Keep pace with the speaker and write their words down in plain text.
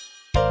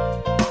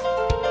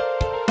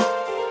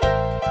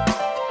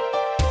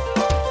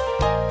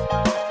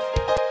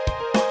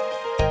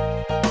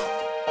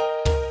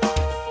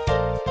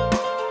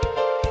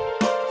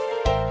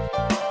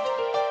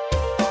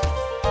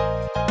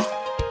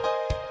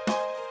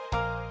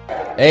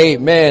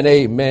Amen,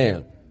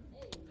 amen.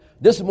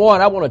 This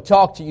morning, I want to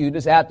talk to you,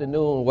 this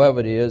afternoon, wherever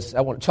it is, I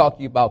want to talk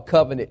to you about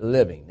covenant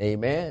living.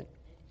 Amen.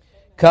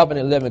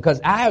 Covenant living. Because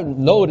I have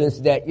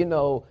noticed that,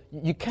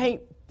 you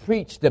can't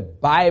preach the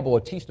Bible or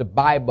teach the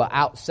Bible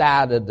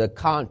outside of the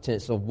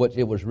contents of which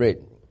it was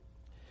written,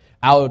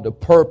 out of the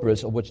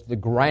purpose of which the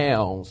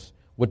grounds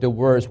with the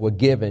words were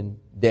given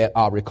that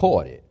are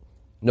recorded.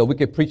 We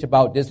could preach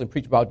about this and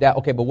preach about that.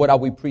 Okay, but what are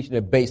we preaching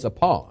it based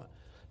upon?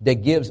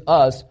 That gives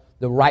us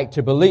the right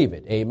to believe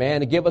it.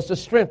 Amen. And give us the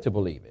strength to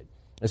believe it.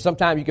 And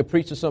sometimes you can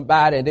preach to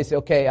somebody and they say,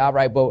 okay, all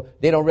right,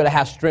 but they don't really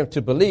have strength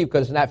to believe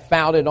because it's not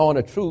founded on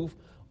the truth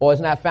or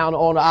it's not founded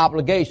on the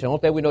obligation. I don't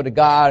think we know that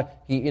God,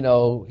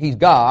 he's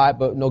God,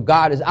 but no,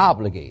 God is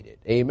obligated.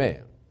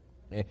 Amen.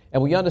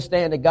 And we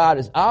understand that God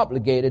is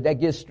obligated, that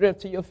gives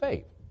strength to your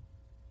faith.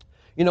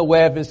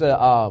 Where if it's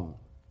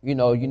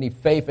you need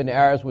faith in the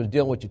areas with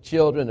dealing with your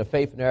children, the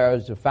faith in the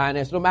areas of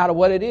finance, no matter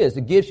what it is,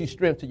 it gives you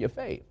strength to your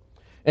faith.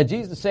 And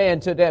Jesus saying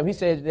to them, he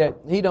says that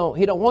he don't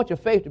want your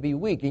faith to be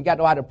weak. You got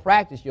to know how to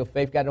practice your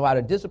faith, got to know how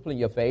to discipline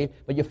your faith,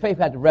 but your faith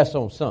had to rest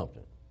on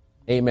something.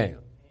 Amen.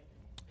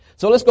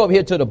 So let's go over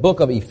here to the book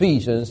of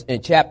Ephesians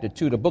in chapter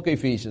 2, the book of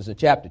Ephesians in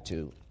chapter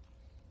 2.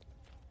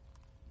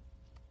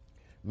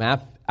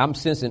 Man, I'm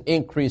sensing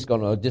increase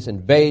going to just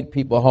invade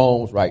people's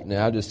homes right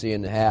now. I'm just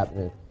seeing it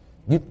happening.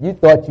 You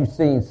thought you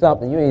seen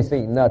something. You ain't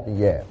seen nothing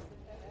yet.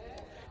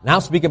 Now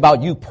I'm speaking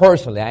about you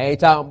personally. I ain't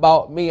talking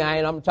about me.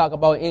 I'm talking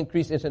about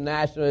Increase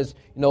International as,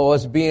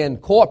 us being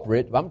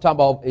corporate. But I'm talking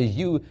about as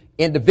you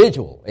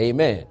individual.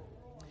 Amen.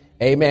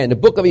 Amen. The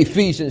book of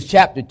Ephesians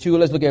chapter 2,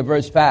 let's look at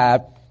verse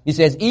 5. He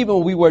says, even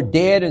when we were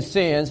dead in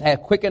sins,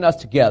 had quickened us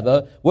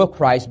together with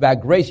Christ. By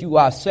grace you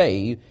are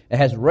saved,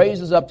 and has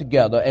raised us up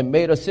together and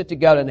made us sit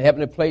together in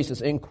heavenly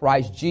places in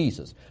Christ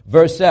Jesus.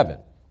 Verse 7.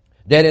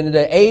 That in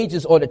the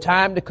ages or the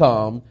time to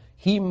come,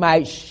 he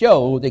might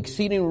show the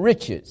exceeding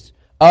riches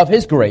of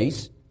his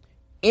grace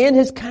in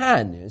his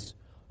kindness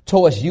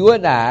towards you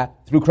and I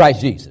through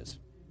Christ Jesus.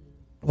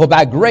 For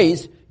by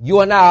grace you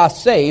and I are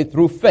saved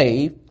through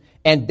faith,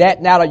 and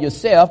that not of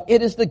yourself,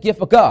 it is the gift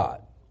of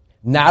God,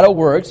 not of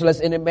works,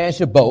 lest any man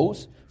should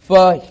boast.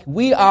 For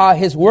we are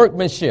his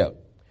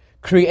workmanship,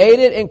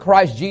 created in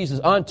Christ Jesus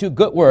unto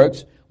good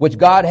works, which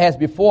God has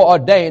before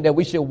ordained that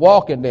we should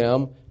walk in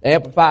them. The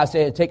Amplified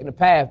said, taking the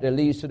path that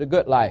leads to the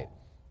good life,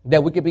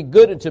 that we can be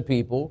good unto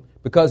people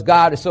because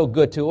God is so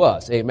good to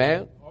us.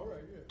 Amen. All right,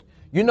 yeah.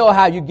 You know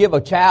how you give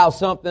a child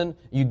something,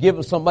 you give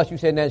them so much, you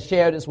say, now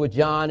share this with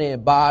Johnny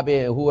and Bobby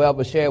and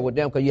whoever, share with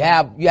them because you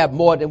have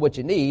more than what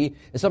you need.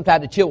 And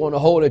sometimes the children want to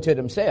hold it to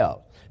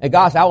themselves. And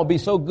God said, I will be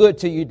so good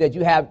to you that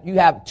you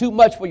have too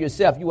much for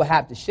yourself. You will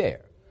have to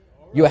share.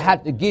 You will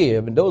have to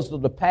give. And those are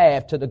the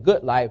path to the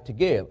good life to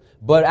give.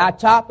 But our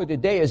topic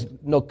today is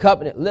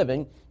covenant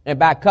living. And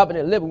by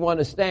covenant living, we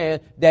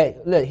understand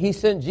that look, he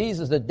sent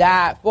Jesus to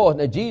die for us.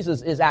 Now,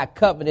 Jesus is our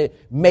covenant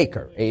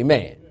maker.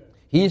 Amen.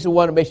 He's the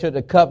one to make sure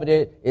the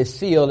covenant is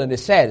sealed and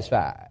is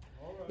satisfied.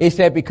 He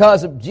said,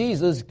 because of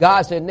Jesus,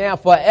 God said, now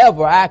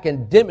forever I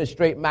can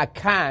demonstrate my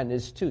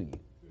kindness to you.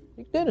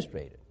 He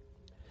demonstrated.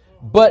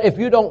 But if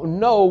you don't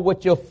know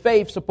what your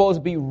faith's supposed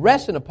to be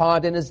resting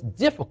upon, then it's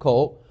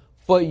difficult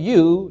for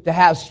you to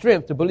have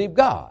strength to believe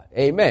God.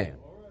 Amen.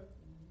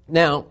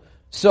 Now,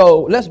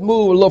 so let's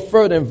move a little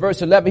further in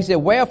verse 11. He said,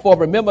 wherefore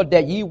remember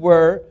that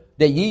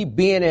ye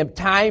being in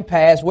time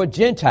past were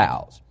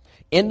Gentiles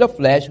in the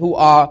flesh, who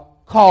are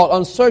called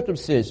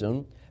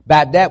uncircumcision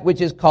by that which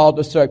is called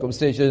the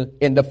circumcision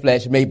in the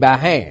flesh made by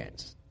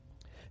hands.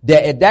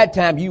 That at that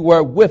time you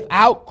were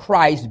without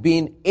Christ,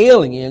 being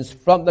aliens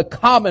from the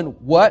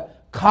commonwealth.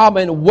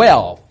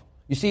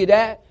 You see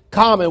that?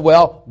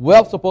 Commonwealth.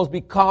 Wealth supposed to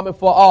be common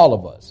for all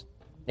of us.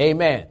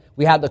 Amen.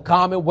 We have the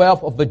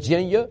Commonwealth of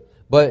Virginia.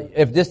 But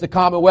if this is the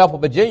Commonwealth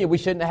of Virginia, we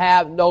shouldn't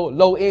have no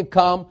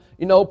low-income,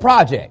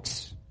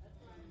 projects.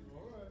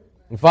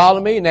 You follow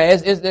me? Now,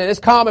 it's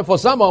common for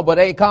some of them, but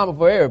it ain't common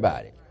for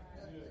everybody.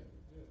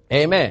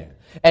 Amen.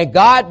 And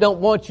God don't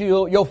want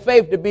your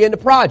faith to be in the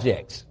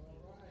projects.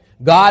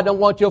 God don't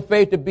want your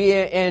faith to be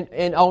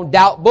in on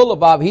Doubt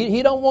Boulevard.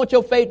 He don't want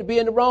your faith to be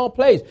in the wrong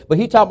place. But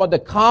he talking about the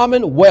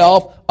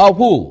Commonwealth of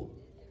who?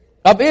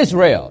 Of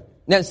Israel.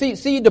 Now,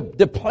 see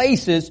the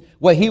places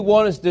where he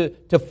wants us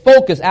to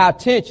focus our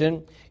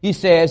attention. He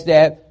says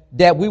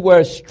that we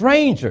were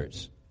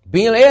strangers,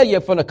 being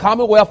alien from the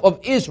commonwealth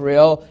of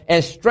Israel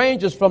and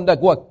strangers from the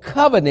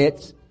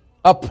covenants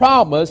of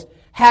promise,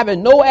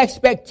 having no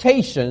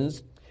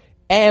expectations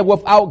and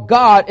without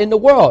God in the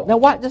world. Now,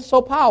 why this is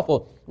so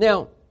powerful?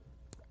 Now,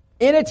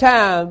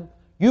 anytime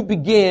you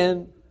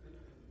begin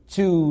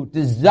to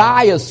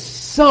desire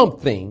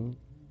something,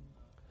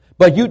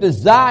 but you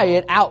desire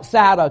it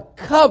outside of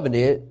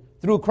covenant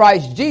through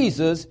Christ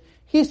Jesus,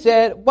 he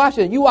said, watch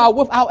it, you are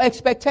without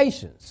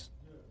expectations.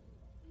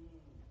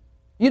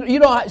 You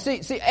don't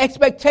see,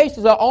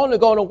 expectations are only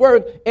going to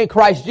work in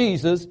Christ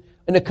Jesus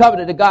in the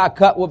covenant that God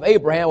cut with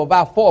Abraham, with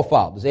our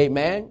forefathers.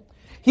 Amen.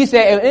 He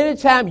said, and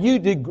anytime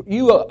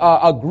you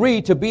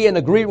agree to be in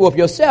agreement with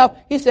yourself,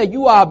 he said,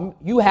 you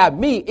have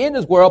me in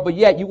this world, but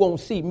yet you won't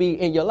see me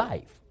in your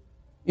life.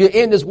 You're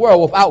in this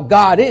world without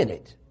God in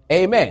it.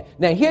 Amen.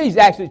 Now here he's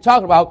actually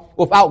talking about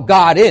without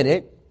God in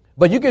it,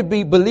 but you could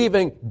be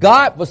believing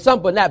God for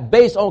something, but not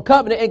based on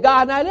covenant and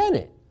God not in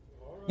it.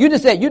 You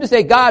just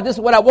say, God, this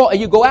is what I want,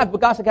 and you go after,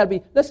 but God said, gotta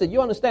be, listen,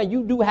 you understand,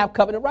 you do have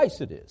covenant rights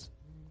to this.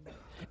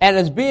 And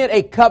as being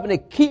a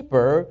covenant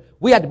keeper,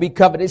 we have to be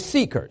covenant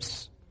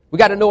seekers. We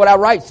got to know what our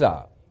rights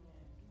are.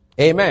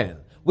 Amen.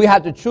 We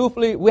have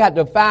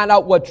to find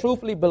out what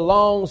truthfully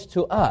belongs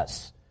to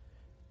us.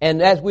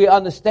 And as we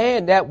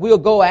understand that, we'll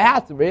go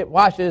after it,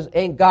 watch this,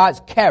 in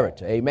God's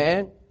character.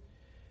 Amen.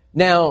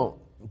 Now,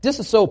 this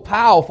is so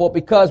powerful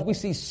because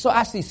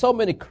I see so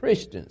many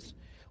Christians,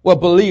 or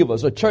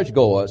believers or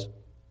churchgoers,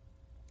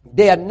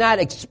 they are not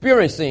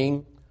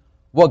experiencing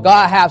what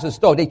God has in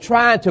store. They're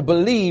trying to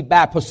believe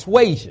by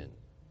persuasion,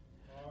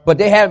 but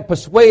they haven't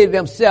persuaded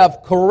themselves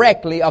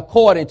correctly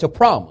according to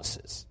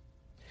promises.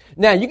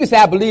 Now, you can say,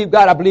 I believe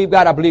God, I believe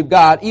God, I believe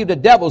God. Even the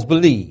devils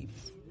believe.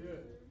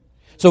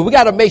 So we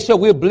got to make sure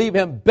we believe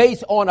him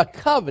based on a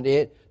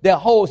covenant that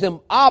holds him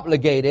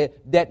obligated,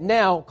 that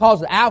now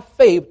causes our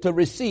faith to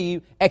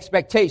receive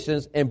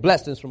expectations and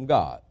blessings from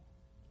God.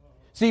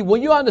 See,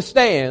 when you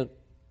understand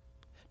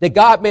that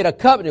God made a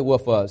covenant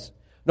with us,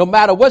 no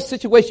matter what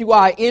situation you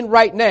are in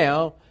right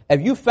now,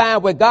 if you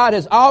find where God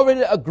has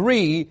already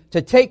agreed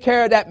to take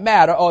care of that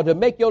matter or to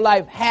make your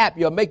life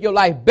happier, or make your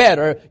life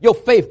better, your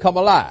faith come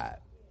alive.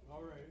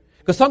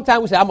 Because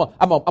sometimes we say, I'm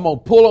gonna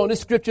pull on this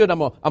scripture, and I'm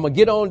gonna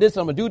get on this,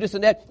 I'm gonna do this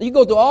and that. And you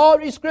go through all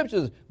these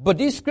scriptures, but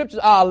these scriptures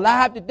are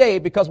alive today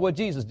because of what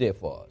Jesus did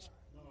for us.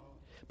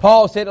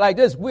 Paul said it like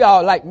this: we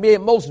are like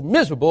most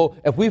miserable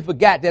if we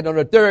forgot that on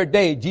the third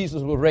day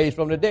Jesus was raised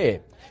from the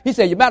dead. He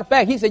said, as a matter of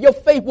fact, he said, your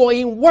faith won't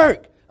even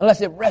work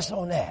unless it rests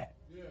on that.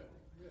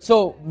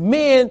 So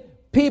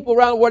people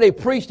around where they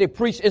preach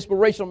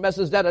inspirational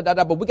messages,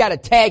 but we got to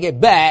tag it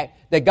back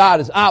that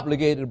God is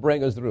obligated to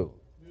bring us through.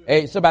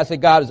 Hey, somebody say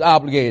God is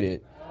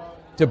obligated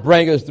to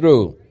bring us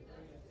through.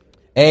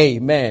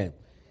 Amen.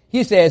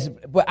 He says,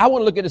 but I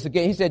want to look at this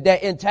again. He said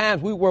that in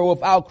times we were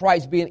without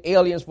Christ, being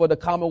aliens for the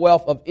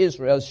commonwealth of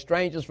Israel,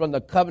 strangers from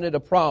the covenant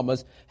of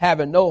promise,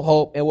 having no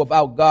hope and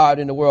without God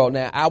in the world.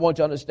 Now, I want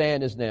you to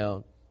understand this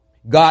now.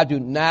 God do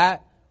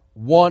not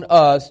want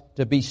us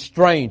to be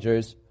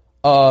strangers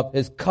of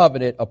his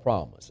covenant of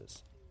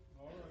promises.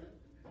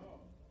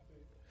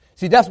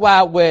 See, that's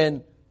why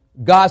when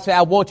God said,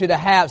 I want you to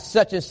have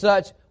such and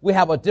such, we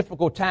have a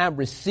difficult time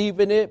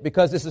receiving it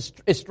because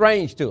it's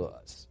strange to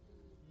us.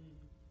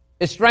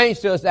 It's strange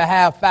to us to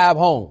have 5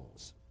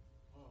 homes.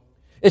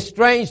 It's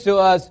strange to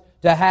us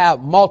to have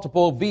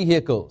multiple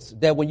vehicles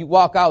that when you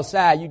walk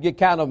outside, you get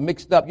kind of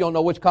mixed up. You don't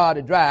know which car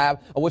to drive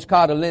or which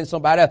car to lend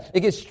somebody else.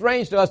 It gets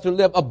strange to us to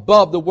live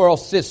above the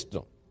world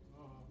system.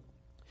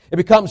 It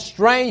becomes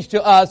strange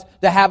to us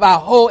to have our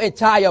whole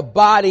entire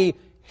body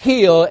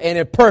healed and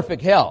in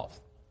perfect health.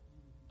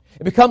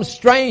 It becomes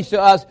strange to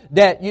us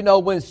that,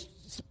 when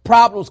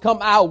problems come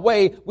our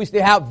way, we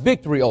still have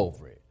victory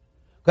over it.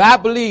 Because I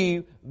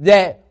believe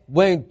that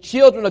when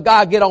children of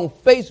God get on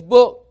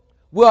Facebook,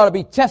 we ought to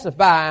be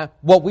testifying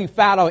what we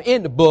found out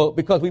in the book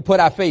because we put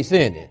our face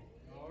in it.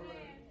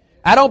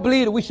 I don't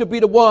believe that we should be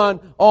the one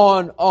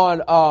on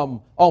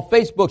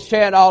Facebook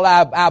sharing all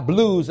our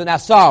blues and our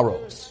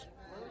sorrows.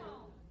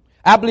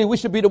 I believe we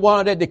should be the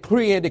one that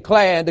decree and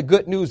declare the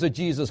good news of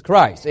Jesus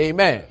Christ.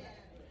 Amen.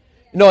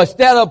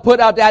 Instead of put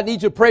out there, I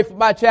need you to pray for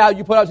my child,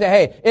 you put out there,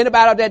 hey,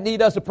 anybody out there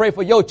need us to pray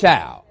for your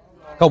child?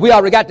 Because we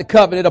already got the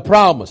covenant of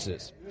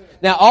promises.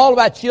 Now, all of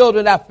our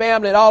children, our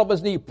family, and all of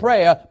us need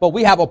prayer, but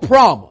we have a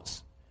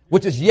promise,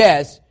 which is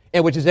yes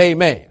and which is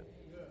amen.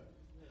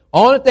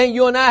 Only thing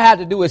you and I have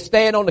to do is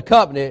stand on the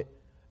covenant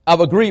of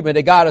agreement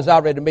that God has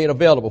already made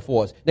available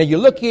for us. Now, you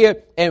look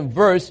here in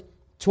verse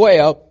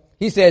 12,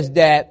 he says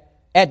that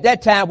at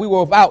that time we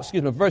were without,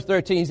 verse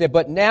 13, he said,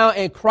 but now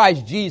in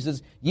Christ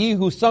Jesus, ye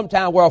who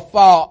sometime were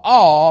far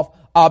off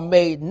are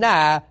made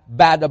nigh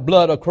by the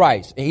blood of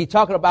Christ. And he's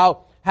talking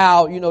about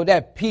how,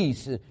 that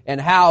peace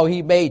and how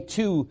he made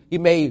two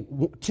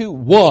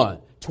one,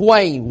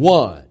 twain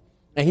one.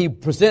 And he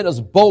presented us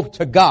both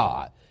to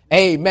God.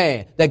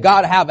 Amen. That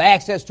God have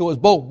access to us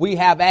both. We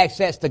have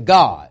access to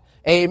God.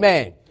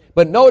 Amen.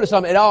 But notice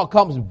something, it all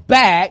comes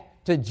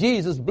back to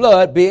Jesus'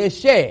 blood being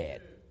shed.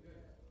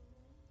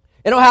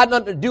 It don't have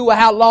nothing to do with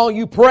how long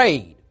you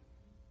prayed.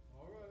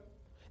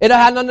 It don't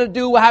have nothing to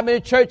do with how many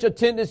church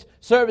attendance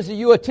services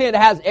you attend. It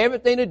has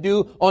everything to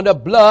do on the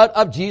blood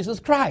of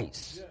Jesus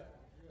Christ.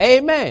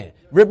 Amen.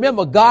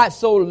 Remember, God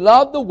so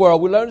loved the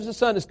world, we learned this in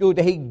Sunday school,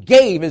 that he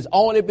gave his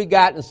only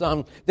begotten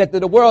son, that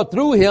the world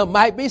through him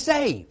might be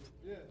saved.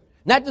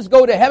 Not just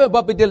go to heaven,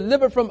 but be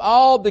delivered from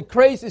all the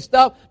crazy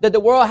stuff that the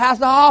world has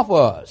to offer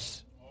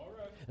us.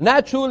 And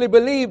I truly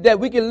believe that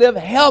we can live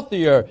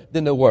healthier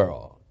than the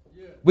world.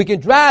 We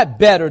can drive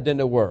better than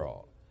the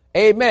world.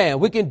 Amen.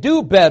 We can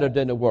do better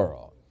than the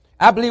world.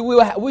 I believe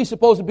we're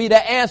supposed to be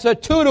the answer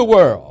to the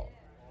world.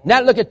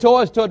 Not looking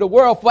toward the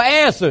world for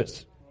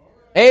answers.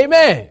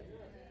 Amen.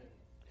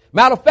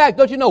 Matter of fact,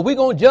 don't you know we're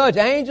going to judge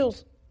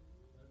angels?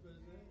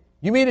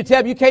 You mean to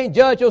tell me you can't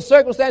judge your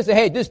circumstances?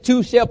 Hey, this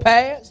too shall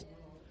pass.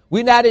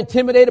 We're not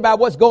intimidated by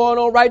what's going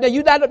on right now.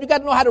 You got to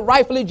know how to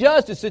rightfully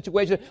judge the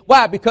situation.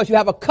 Why? Because you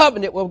have a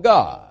covenant with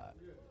God.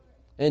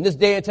 In this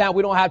day and time,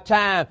 we don't have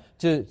time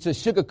to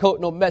sugarcoat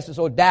no message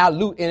or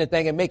dilute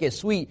anything and make it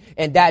sweet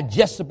and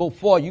digestible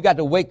for you. You got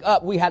to wake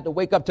up. We have to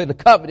wake up to the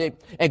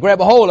covenant and grab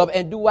a hold of it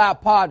and do our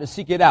part to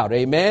seek it out.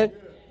 Amen.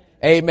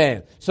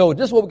 Amen. So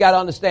this is what we got to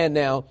understand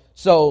now.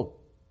 So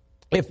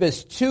if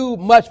it's too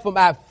much for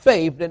my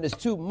faith, then it's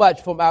too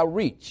much for my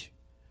reach.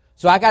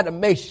 So I got to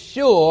make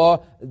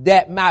sure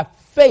that my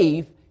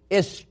faith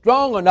is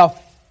strong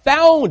enough,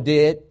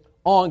 founded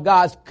on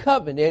God's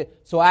covenant,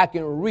 so I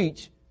can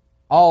reach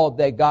all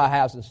that God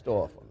has in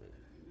store for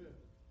me.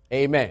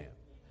 Amen.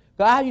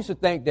 So I used to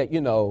think that,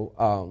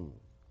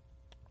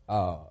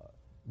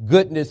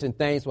 goodness and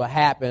things will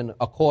happen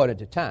according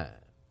to time.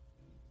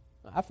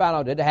 I found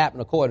out that it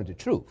happened according to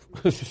truth.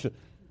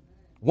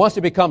 Once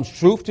it becomes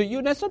truth to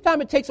you, then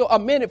sometimes it takes a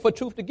minute for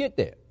truth to get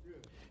there.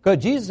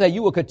 Because Jesus said,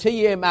 you will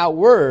continue in my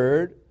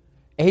word.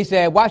 And he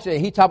said, watch it.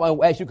 He talked about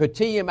as you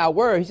continue in my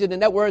word. He said, then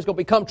that word is going to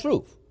become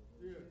truth.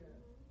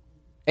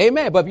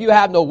 Amen. But if you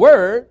have no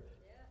word,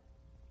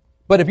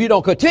 but if you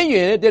don't continue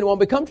in it, then it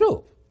won't become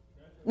truth.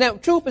 Now,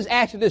 truth is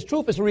actually this.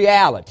 Truth is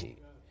reality.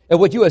 And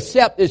what you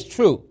accept is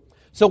true.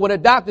 So when a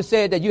doctor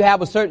said that you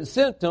have a certain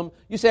symptom,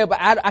 you say, but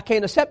I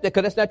can't accept it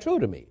because that's not true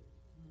to me.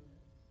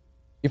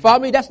 You follow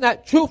me? That's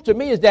not truth to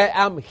me is that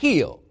I'm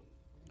healed.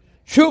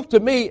 Truth to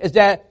me is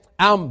that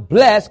I'm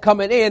blessed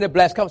coming in and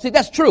blessed coming. See,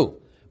 that's true.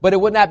 But it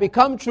will not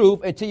become truth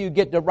until you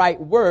get the right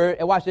word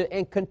and watch it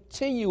and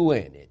continue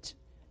in it.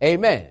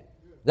 Amen.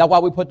 That's why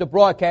we put the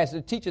broadcast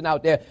and teaching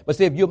out there. But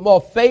see, if you're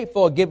more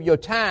faithful, give your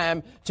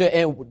time to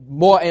and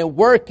more in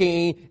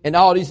working in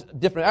all these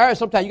different areas,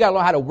 sometimes you got to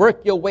learn how to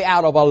work your way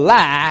out of a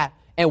lie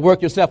and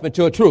work yourself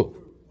into a truth.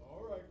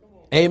 All right, come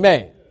on.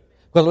 Amen.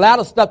 Because a lot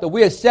of stuff that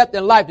we accept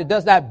in life that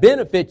does not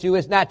benefit you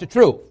is not the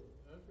truth. Okay.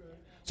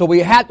 So we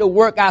have to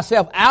work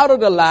ourselves out of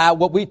the lie,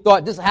 what we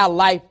thought this is how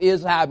life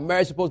is, how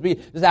marriage is supposed to be,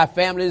 this is how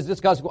family is, this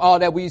is all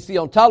that we see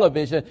on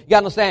television. You got to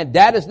understand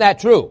that is not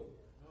true.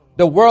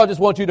 The world just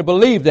wants you to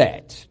believe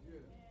that.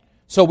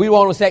 So we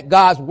want to say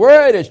God's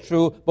word is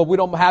true, but we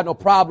don't have no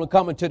problem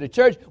coming to the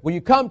church. When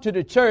you come to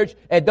the church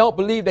and don't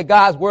believe that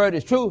God's word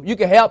is true, you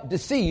can help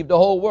deceive the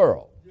whole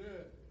world. Yeah.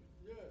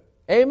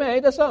 Yeah. Amen.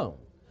 Ain't that something?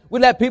 We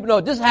let people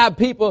know this is how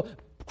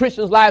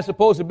Christians' lives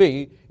supposed to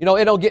be. You know,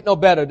 it don't get no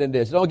better than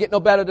this. It don't get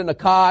no better than a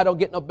car. It don't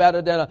get no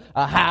better than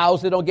a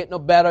house. It don't get no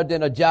better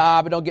than a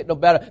job. It don't get no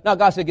better. Now,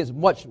 God said it gets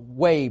much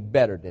way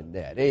better than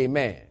that.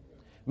 Amen.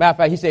 Matter of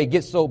fact, he said it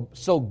gets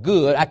so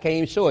good, I can't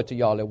even show it to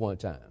y'all at one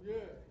time. Yeah.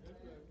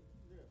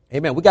 Yeah.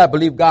 Amen. We got to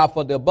believe God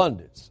for the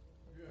abundance.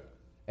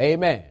 Yeah.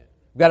 Amen.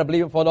 We got to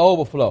believe him for the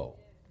overflow.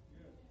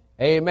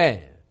 Yeah.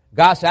 Amen.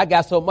 God said, I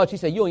got so much. He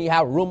said, you don't even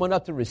have room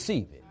enough to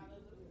receive it.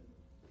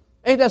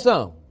 Ain't that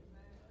something?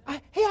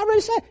 He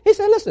already said,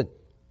 listen,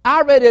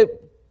 I already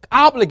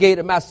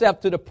obligated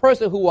myself to the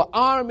person who will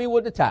honor me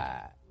with the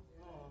tithe.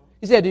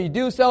 He said, do you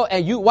do so?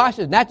 And you watch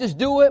it, not just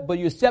do it, but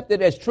you accept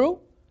it as true.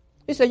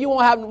 He said, you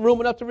won't have room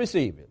enough to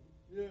receive it.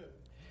 Yeah.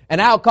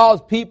 And I'll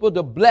cause people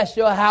to bless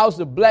your house,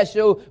 to bless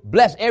you,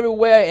 bless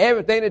everywhere,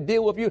 everything to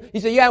deal with you. He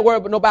said, you ain't worried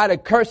about nobody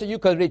cursing you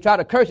because if they try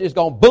to curse you, it's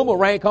going to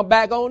boomerang, come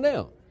back on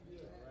them.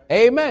 Yeah.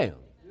 Amen.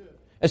 Yeah.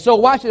 And so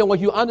watch it. And when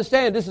you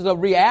understand this is a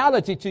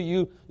reality to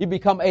you, you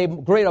become a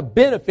greater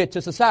benefit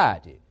to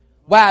society.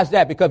 Why is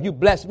that? Because if you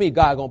bless me,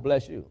 God going to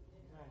bless you.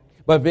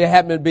 But if it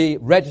happen to be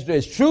registered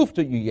as truth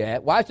to you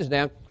yet, watch this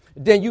now.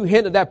 Then you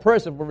hinder that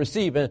person from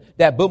receiving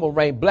that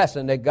boomerang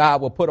blessing that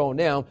God will put on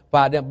them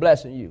by them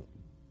blessing you.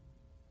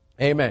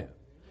 Amen.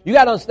 You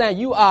got to understand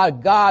you are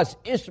God's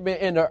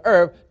instrument in the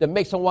earth to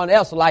make someone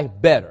else's life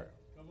better.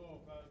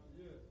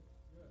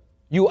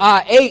 You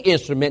are a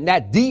instrument,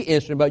 not the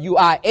instrument, but you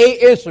are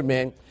a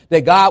instrument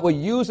that God will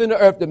use in the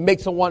earth to make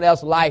someone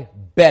else's life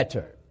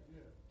better.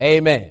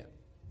 Amen.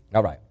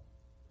 All right.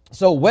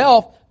 So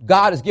wealth,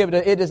 God has given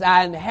it is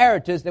our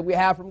inheritance that we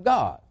have from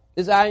God.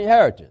 It's our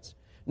inheritance.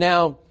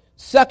 Now,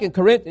 2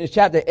 Corinthians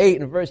chapter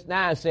 8 and verse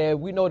 9 says,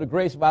 we know the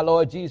grace of our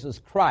Lord Jesus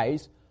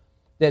Christ,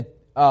 that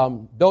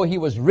though he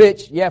was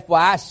rich, yet for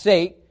our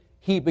sake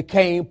he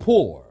became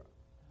poor,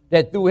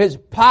 that through his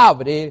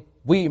poverty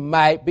we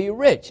might be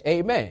rich.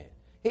 Amen.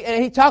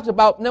 And he talks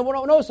about, now we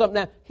don't know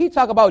something now, he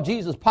talks about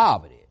Jesus'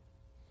 poverty.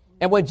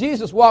 And when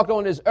Jesus walked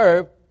on this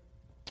earth,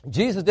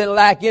 Jesus didn't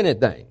lack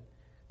anything.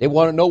 They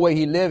want to know where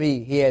he lived.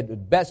 He had the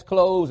best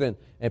clothes and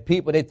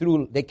people,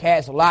 they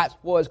cast lots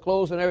for his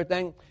clothes and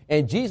everything.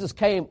 And Jesus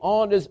came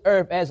on this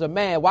earth as a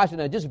man, watching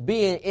that, just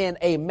being in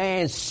a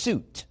man's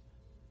suit.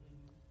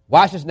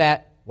 Watch this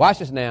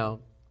now.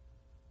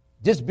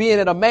 Just being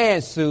in a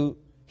man's suit,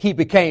 he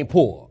became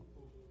poor.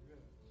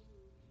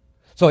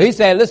 So he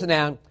said, listen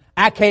now,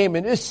 I came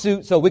in this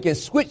suit so we can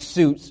switch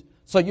suits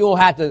so you don't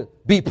have to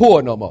be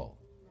poor no more.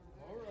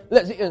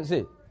 Let's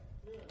see.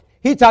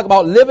 He talked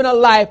about living a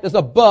life that's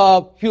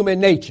above human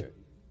nature.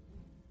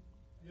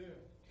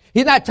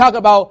 He's not talking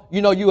about,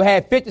 you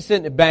had 50 cents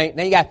in the bank,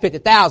 then you got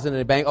 50,000 in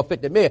the bank or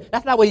 50 million.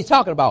 That's not what he's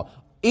talking about.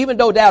 Even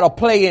though that'll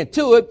play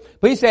into it.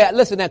 But he said,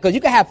 listen now, because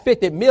you can have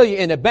 50 million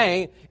in the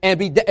bank and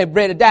be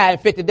ready to die in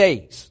 50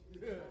 days.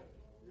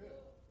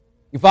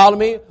 You follow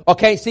me? Or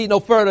can't see no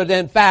further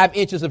than 5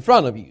 inches in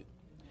front of you.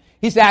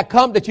 He said, I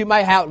come that you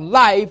might have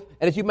life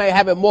and that you may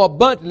have it more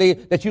abundantly,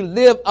 that you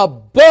live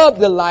above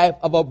the life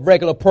of a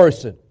regular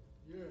person.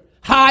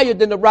 Higher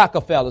than the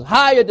Rockefellers,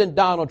 higher than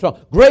Donald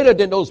Trump, greater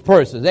than those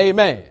persons.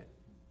 Amen.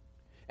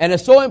 And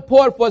it's so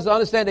important for us to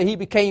understand that he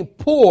became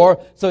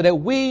poor so that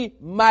we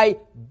might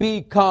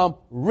become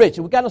rich.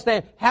 And we got to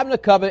understand having a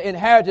covenant,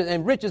 inheritance,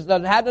 and riches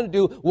doesn't have nothing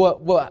to do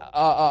with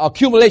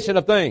accumulation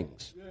of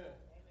things.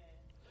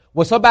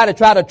 When somebody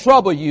try to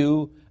trouble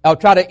you or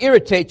try to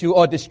irritate you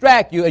or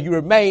distract you and you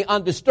remain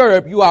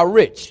undisturbed, you are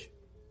rich.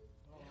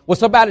 When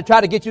somebody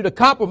try to get you to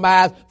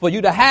compromise for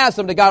you to have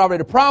something God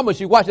already promised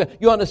you, watch it,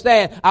 you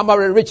understand, I'm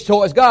already rich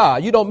towards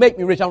God. You don't make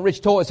me rich, I'm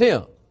rich towards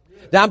him.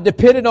 That I'm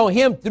dependent on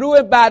him through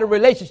and by the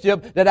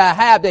relationship that I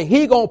have, that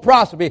he gonna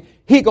prosper me,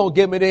 he gonna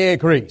give me the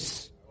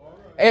increase.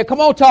 Hey, come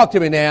on, talk to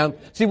me now.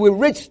 See, we're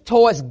rich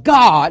towards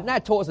God,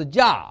 not towards a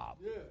job.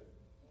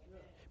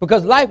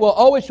 Because life will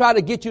always try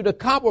to get you to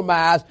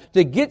compromise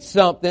to get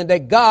something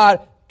that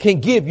God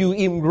can give you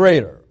even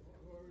greater.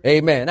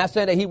 Amen. Not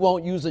saying that he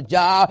won't use a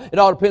job. It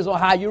all depends on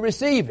how you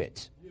receive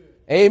it.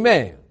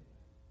 Amen.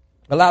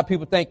 A lot of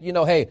people think,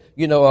 hey,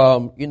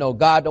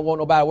 God don't want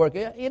nobody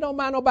working. He don't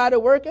mind nobody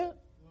working.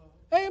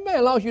 Amen.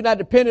 As long as you're not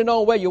dependent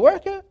on where you're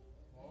working.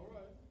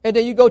 And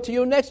then you go to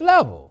your next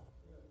level.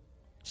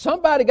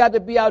 Somebody got to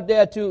be out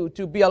there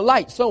to be a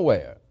light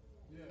somewhere.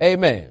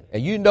 Amen.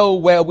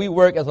 And where we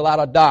work is a lot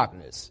of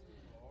darkness.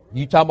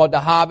 You talking about the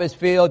harvest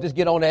field, just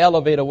get on the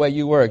elevator where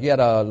you work. You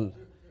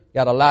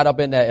got a lot up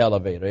in that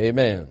elevator.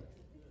 Amen.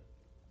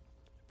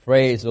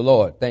 Praise the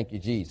Lord. Thank you,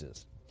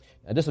 Jesus.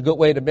 And this is a good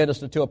way to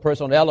minister to a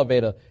person on the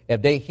elevator.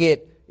 If they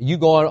hit you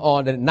going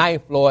on the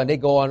 9th floor and they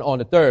going on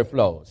the 3rd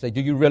floor, say, do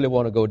you really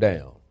want to go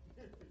down?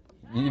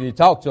 You need to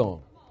talk to them.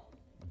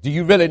 Do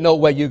you really know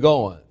where you're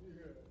going?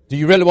 Do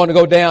you really want to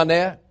go down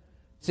there?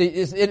 See,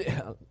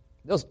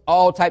 there's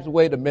all types of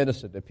ways to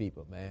minister to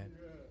people, man.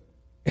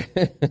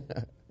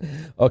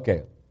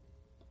 Okay.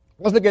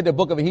 Let's look at the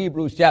book of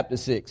Hebrews chapter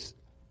 6.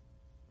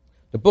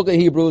 The book of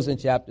Hebrews in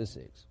chapter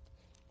 6.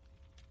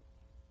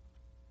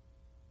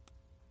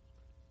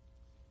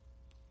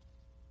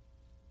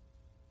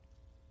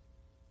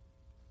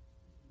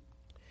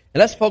 And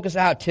let's focus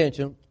our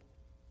attention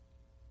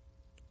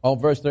on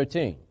verse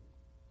 13.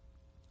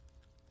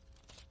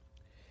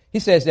 He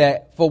says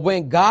that, for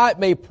when God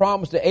made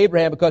promise to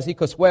Abraham, because he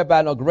could swear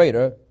by no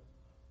greater,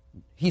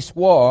 he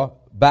swore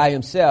by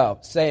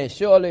himself, saying,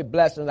 surely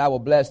blessings I will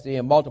bless thee,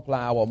 and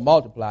multiply I will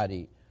multiply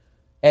thee.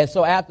 And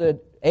so after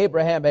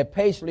Abraham had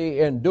patiently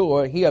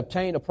endured, he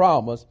obtained a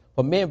promise,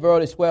 for men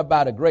verily swear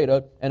by the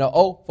greater, and an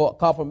oath for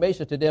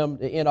confirmation to them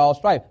to end all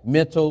strife.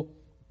 Mental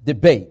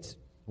debates,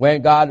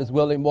 wherein God is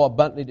willing more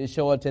abundantly to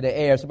show it to the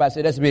heirs. Somebody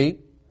say, that's me.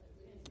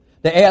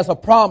 The heirs are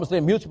promised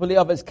mutually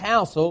of his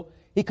counsel.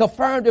 He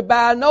confirmed it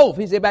by an oath.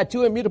 He said, by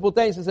 2 immutable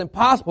things it's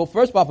impossible,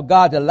 first of all, for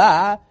God to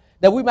lie,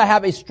 that we might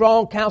have a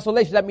strong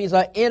consolation. That means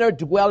an inner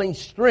dwelling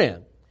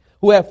strength,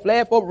 who have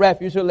fled for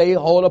refuge to lay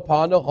hold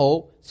upon the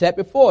hope set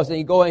before us. And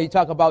you go and you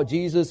talk about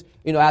Jesus,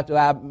 after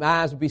our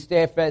minds will be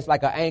steadfast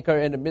like an anchor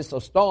in the midst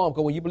of storm.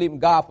 Because when you believe in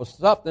God for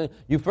something,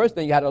 first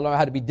thing you have to learn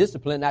how to be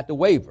disciplined, not to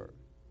waver.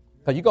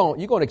 Because you're going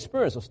to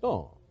experience a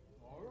storm.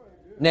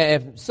 Now,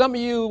 if some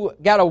of you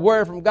got a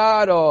word from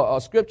God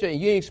or scripture and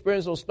you ain't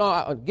experienced a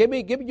storm, give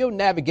me your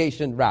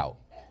navigation route.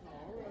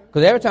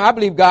 Because every time I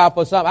believe God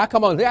for something, I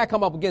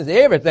come up against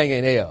everything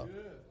in hell.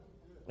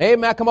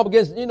 Amen. I come up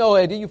against, and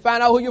then you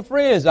find out who your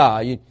friends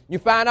are. You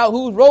find out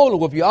who's rolling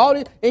with you. All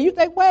this, and you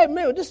think, wait a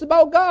minute, this is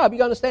about God.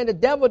 You understand the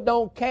devil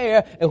don't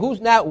care, and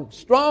who's not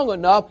strong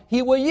enough,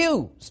 he will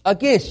use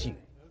against you.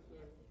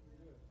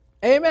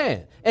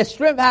 Amen. And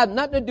strength has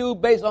nothing to do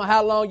based on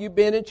how long you've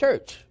been in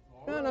church.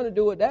 It don't have nothing to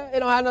do with that. It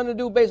don't have nothing to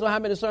do based on how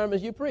many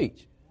sermons you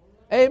preach.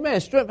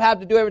 Amen. Strength has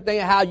to do everything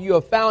how you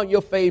have found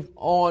your faith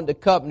on the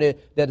covenant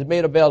that is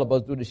made available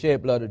through the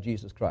shed blood of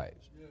Jesus Christ.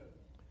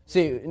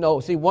 See,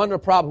 one of the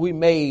problems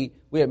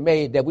we have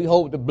made that we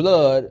hold the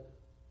blood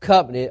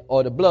covenant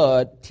or the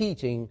blood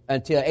teaching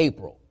until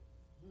April.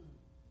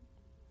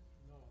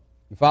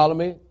 You follow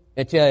me?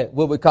 Until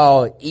what we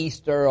call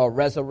Easter or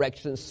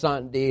Resurrection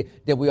Sunday,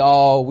 that we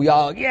all,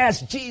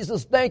 yes,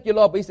 Jesus, thank you,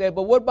 Lord. But he said,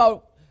 but what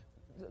about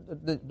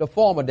the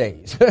former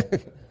days?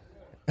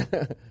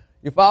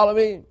 You follow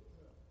me?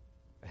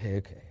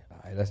 Okay, all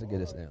right, let's get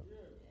this down.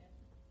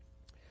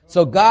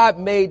 So God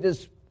made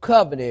this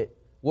covenant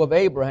with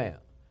Abraham.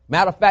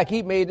 Matter of fact,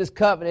 he made this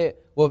covenant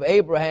with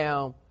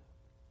Abraham.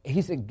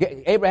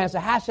 Abraham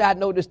said, how should I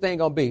know this thing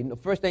going to be? The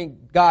first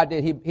thing God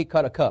did, he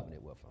cut a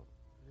covenant with him.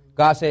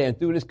 God said, and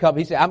through this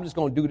covenant, he said, I'm just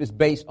going to do this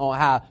based on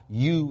how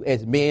you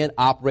as men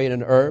operate on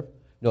the earth.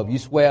 If you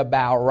swear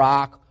by a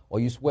rock, or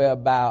you swear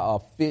by a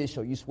fish,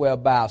 or you swear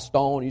by a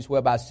stone, or you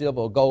swear by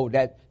silver or gold,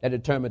 that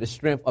determines the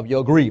strength of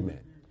your agreement.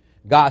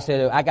 God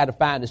said, I got to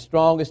find the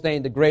strongest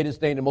thing, the greatest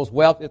thing, the most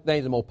wealthy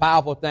thing, the most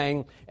powerful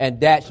thing, and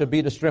that should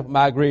be the strength of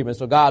my agreement.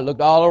 So God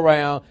looked all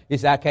around. He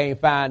said, I can't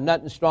find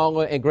nothing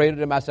stronger and greater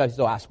than myself. He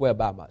said, I swear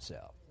by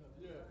myself.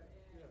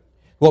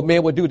 What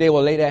men would do, they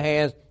would lay their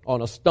hands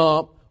on a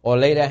stump or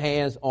lay their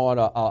hands on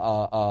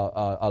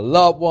a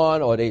loved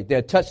one, or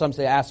they'll touch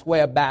something and say, I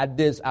swear by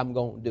this, I'm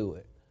going to do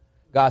it.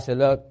 God said,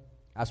 look,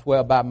 I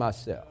swear by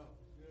myself.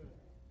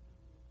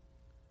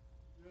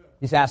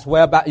 He said, I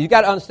swear by, you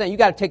got to understand, you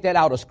got to take that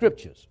out of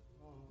scriptures.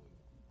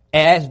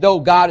 As though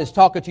God is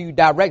talking to you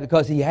directly,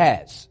 because he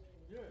has.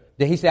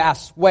 Then he said, I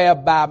swear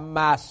by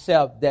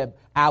myself that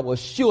I will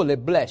surely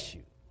bless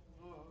you.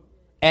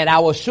 And I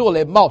will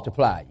surely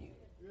multiply you.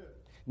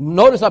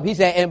 Notice up, he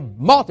said, and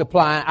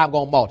multiplying, I'm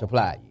going to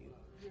multiply you.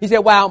 He said,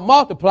 while I'm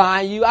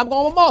multiplying you, I'm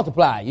going to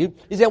multiply you.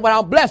 He said, when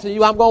I'm blessing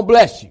you, I'm going to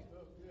bless you.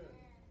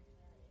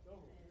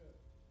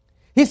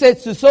 He said,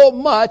 so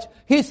much,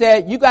 he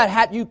said,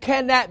 you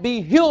cannot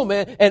be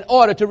human in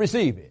order to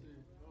receive it.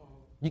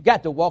 You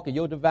got to walk in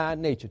your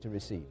divine nature to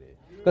receive it.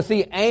 Because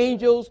see,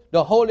 angels,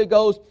 the Holy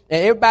Ghost,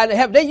 and everybody in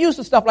heaven, they used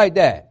to stuff like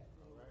that.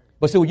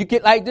 But see, when you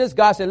get like this,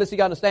 God said, listen, you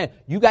got to understand,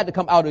 you got to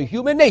come out of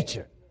human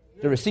nature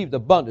to receive the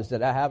abundance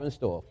that I have in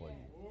store for you.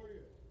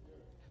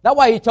 That's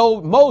why he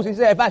told Moses, he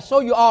said, if I show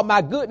you all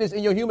my goodness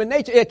in your human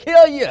nature, it'll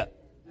kill you.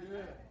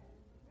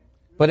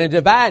 But in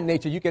divine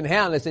nature, you can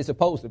handle it. It's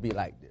supposed to be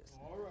like this.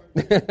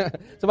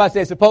 Somebody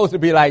said it's supposed to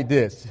be like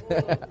this.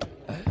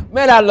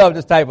 Man, I love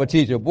this type of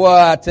teacher. Boy,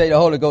 I tell you, the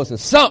Holy Ghost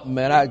is something,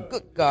 man.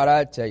 Good God,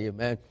 I tell you,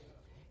 man.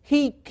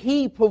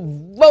 He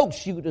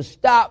provokes you to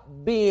stop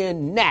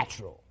being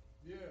natural.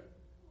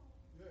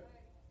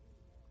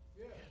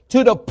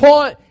 To the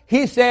point,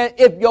 he said,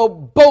 if your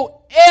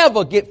boat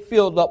ever get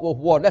filled up with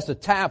water, that's the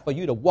time for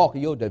you to walk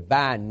in your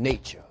divine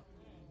nature.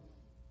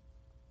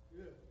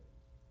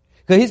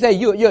 Because he said,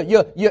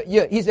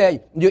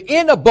 you're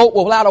in a boat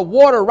with a lot of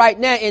water right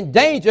now in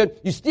danger.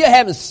 You still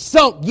haven't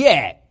sunk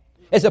yet.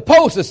 It's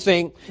supposed to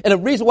sink. And the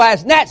reason why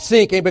it's not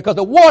sinking, because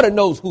the water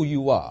knows who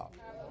you are.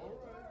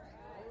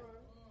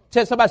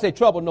 Tell somebody, say,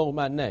 trouble knows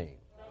my name.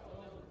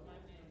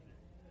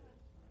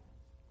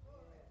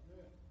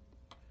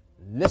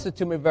 Listen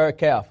to me very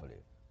carefully.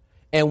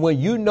 And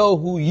when you know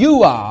who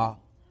you are,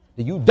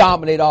 then you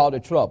dominate all the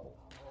trouble.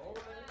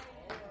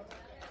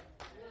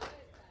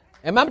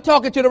 Am I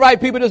talking to the right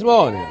people this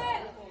morning?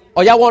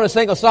 Or y'all want to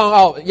sing a song?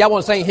 Oh, y'all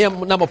want to sing hymn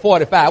number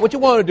 45. What you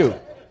want to do?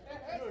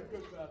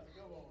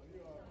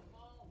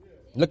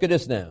 Look at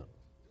this now.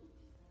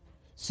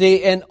 See,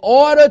 in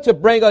order to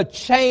bring a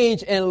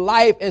change in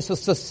life and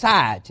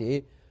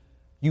society,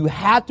 you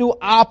have to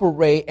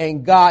operate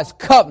in God's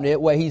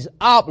covenant where he's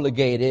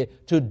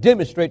obligated to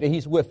demonstrate that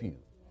he's with you.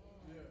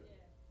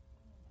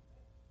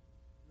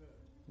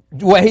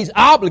 Where he's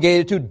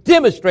obligated to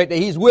demonstrate that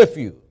he's with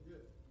you.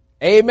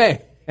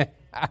 Amen.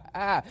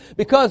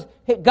 Because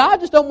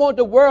God just don't want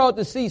the world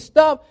to see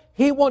stuff.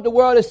 He wants the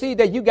world to see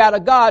that you got a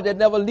God that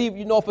never leave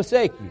you nor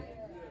forsake you.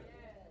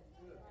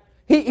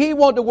 He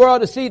wants the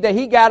world to see that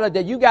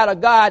that you got a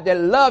God that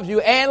loves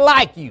you and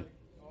like you.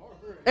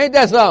 Ain't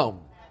that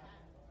something?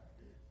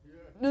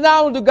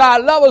 Not only do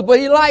God love us, but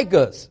he like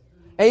us.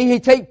 And he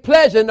take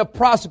pleasure in the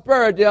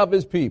prosperity of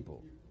his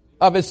people,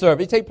 of his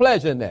servants. He take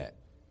pleasure in that.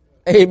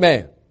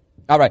 Amen.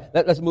 All right,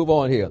 let's move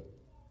on here.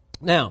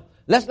 Now,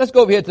 let's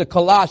go over here to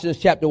Colossians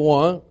chapter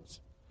 1.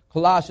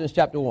 Colossians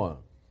chapter 1.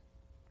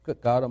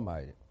 Good God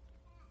Almighty.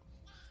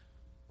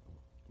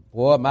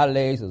 Boy, my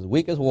legs is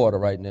weak as water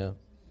right now.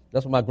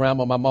 That's what my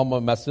grandma, my mama,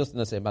 and my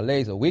sister said. My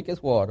legs are weak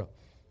as water.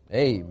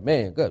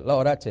 Amen. Good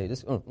Lord, I tell you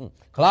this.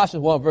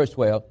 Colossians 1 verse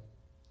 12.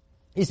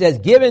 He says,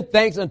 giving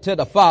thanks unto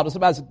the Father.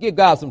 Somebody say, give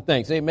God some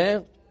thanks.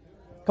 Amen.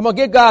 Come on,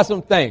 give God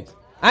some thanks.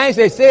 I ain't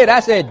say it. I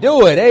said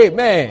do it.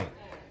 Amen.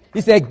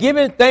 He said,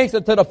 giving thanks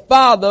unto the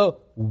Father,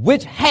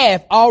 which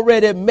hath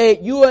already made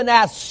you and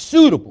I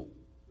suitable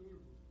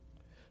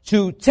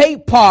to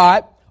take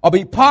part or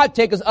be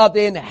partakers of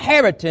the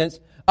inheritance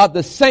of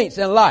the saints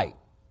in light,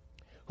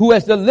 who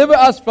has delivered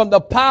us from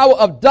the power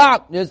of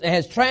darkness and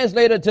has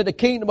translated to the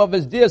kingdom of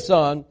his dear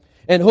Son,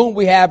 in whom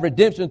we have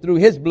redemption through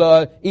his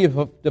blood, even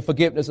for the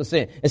forgiveness of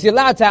sin. And see, a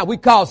lot of times we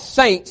call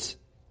saints,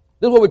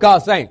 this is what we call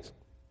saints.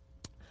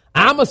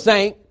 I'm a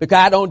saint because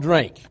I don't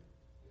drink.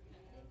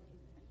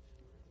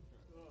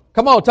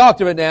 Come on, talk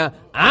to me now.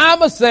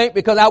 I'm a saint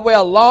because I wear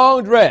a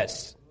long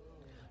dress.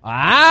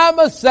 I'm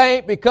a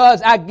saint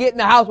because I get in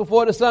the house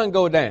before the sun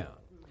go down.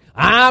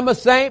 I'm a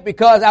saint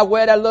because I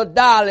wear that little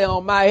dolly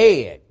on my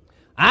head.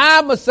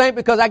 I'm a saint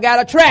because I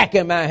got a tract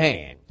in my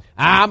hand.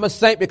 I'm a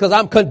saint because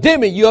I'm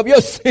condemning you of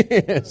your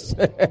sins.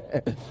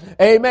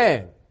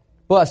 Amen.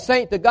 But a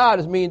saint to God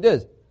is mean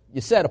this.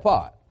 You're set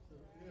apart.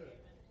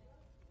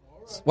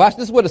 Watch,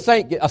 this is what a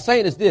saint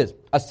is this.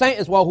 A saint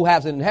is one who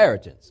has an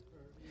inheritance.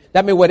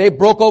 That means where they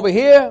broke over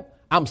here,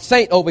 I'm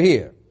saint over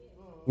here.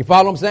 You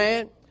follow what I'm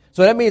saying?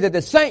 So that means that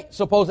the saint's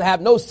supposed to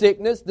have no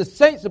sickness. The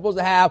saint's supposed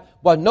to have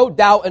no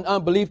doubt and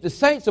unbelief. The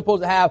saint's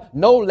supposed to have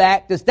no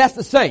lack. That's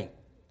the saint.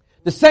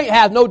 The saint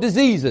has no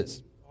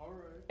diseases.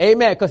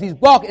 Amen. Because he's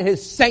walking in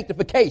his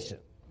sanctification.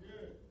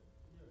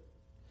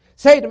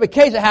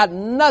 Sanctification had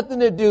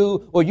nothing to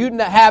do with you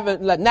not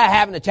having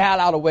a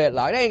child out of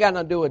wedlock. It ain't got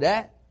nothing to do with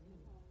that.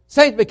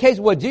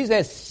 Sanctification, what Jesus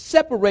has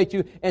separate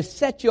you and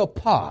set you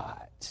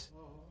apart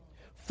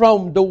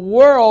from the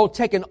world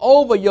taking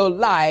over your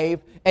life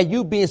and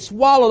you being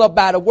swallowed up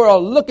by the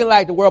world, looking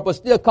like the world, but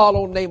still call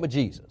on the name of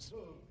Jesus.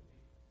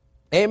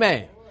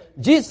 Amen.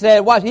 Jesus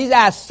said, watch,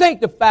 I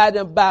sanctify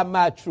them by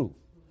my truth.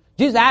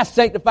 Jesus, I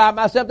sanctify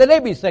myself that they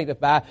be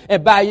sanctified.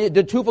 And by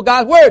the truth of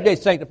God's word, they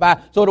sanctify.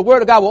 So the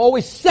word of God will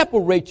always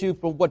separate you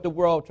from what the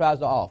world tries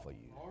to offer you.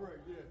 All right,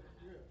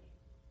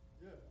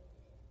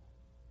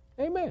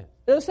 yeah. Amen.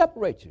 It'll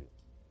separate you.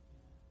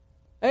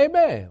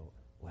 Amen.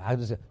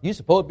 Well, you're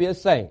supposed to be a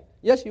saint.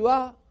 Yes, you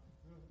are.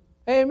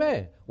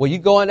 Amen. Well, you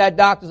go in that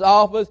doctor's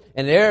office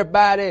and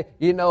everybody,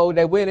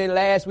 that went in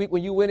last week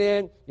when you went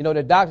in,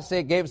 the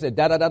doctor gave us a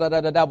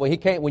da-da-da-da-da-da. When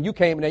you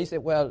came in there, he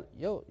said, well,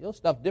 your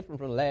stuff different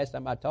from the last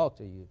time I talked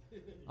to you.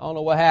 I don't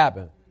know what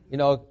happened.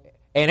 It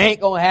ain't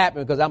going to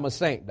happen because I'm a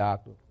saint,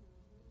 doctor.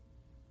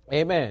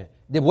 Amen.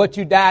 What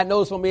you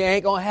diagnosed for me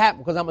ain't going to happen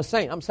because I'm a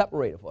saint. I'm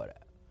separated for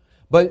that.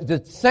 But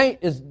the saint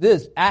is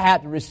this. I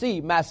have to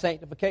receive my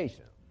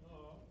sanctification.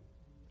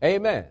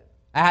 Amen.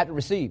 I have to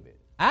receive it.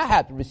 I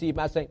have to receive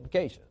my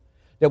sanctification.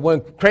 That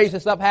when crazy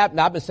stuff happens,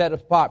 I've been set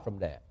apart from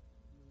that.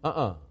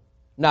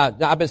 Now,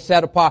 I've been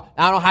set apart.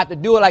 I don't have to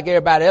do it like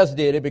everybody else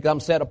did it because I'm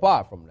set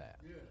apart from that.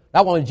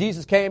 Now, when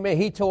Jesus came in,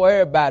 he tore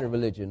everybody's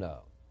religion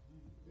up.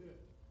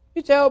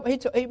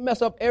 He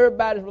messed up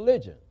everybody's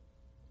religion.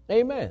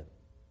 Amen.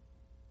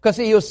 Because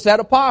he was set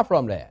apart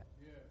from that.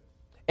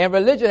 And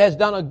religion has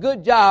done a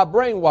good job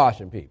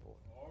brainwashing people.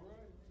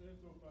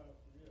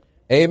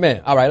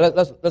 Amen. All right,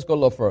 let's go a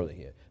little further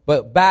here.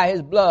 But by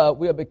his blood,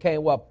 we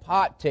became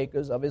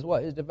partakers of his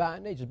what? His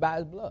divine nature, by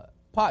his blood.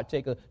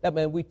 Partakers. That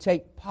means we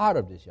take part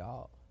of this,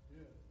 y'all.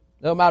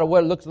 No matter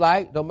what it looks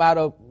like, no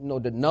matter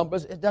the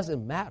numbers, it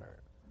doesn't matter.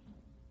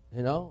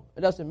 It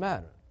doesn't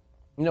matter.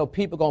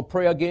 People going to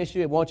pray against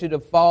you and want you to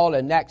fall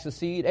and not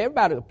succeed.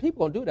 People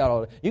going to do that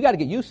all the time. You got to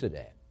get used to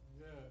that.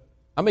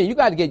 I mean, you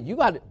got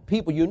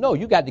people you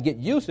got to get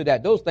used to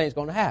that. Those things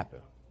going to happen.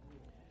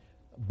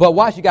 But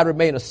watch, you got to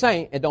remain a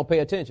saint and don't pay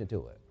attention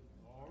to it.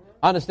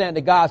 Understand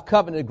that God's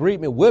covenant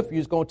agreement with you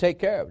is going to take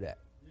care of that.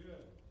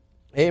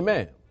 Yeah.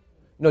 Amen.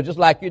 Just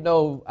like, I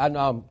know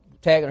I'm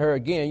tagging her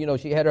again.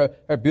 She had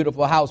her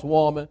beautiful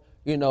housewarming,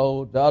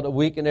 the other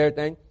week and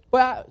everything.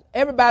 Well,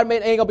 everybody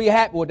ain't going to be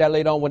happy with that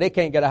later on when they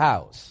can't get a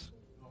house.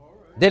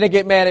 Right. Then they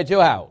get mad at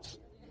your house.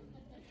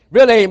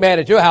 Really ain't mad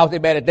at your house. They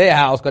mad at their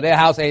house because their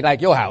house ain't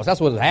like your house.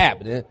 That's what's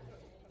happening.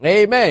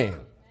 Amen.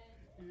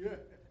 Yeah.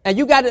 And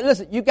you got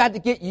to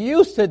get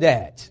used to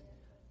that.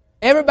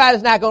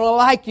 Everybody's not going to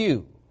like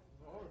you.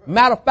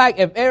 Matter of fact,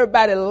 if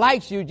everybody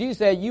likes you, Jesus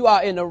said you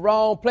are in the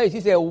wrong place. He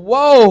said,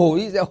 whoa.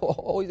 He said,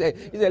 whoa. He said,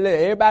 look,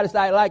 everybody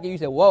started liking you. He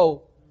said,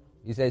 whoa.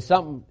 He said,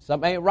 something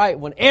ain't right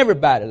when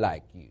everybody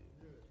like you.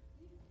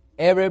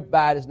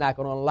 Everybody's not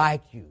going to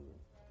like you.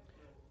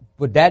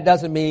 But that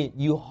doesn't mean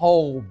you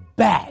hold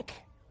back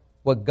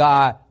what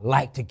God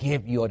like to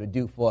give you or to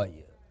do for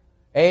you.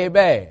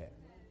 Amen.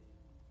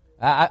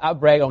 I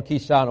brag on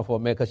Keishana for a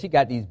minute because she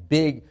got these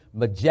big,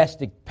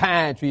 majestic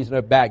pine trees in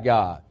her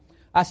backyard.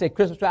 I said,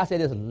 Christmas tree,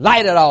 just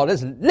light it all.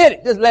 Just lit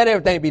it. Just let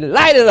everything be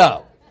lighted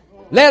up.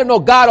 Let them know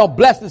God will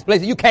bless this place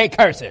and you can't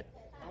curse it.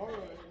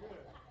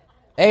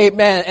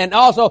 Amen. And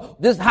also,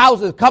 this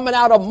house is coming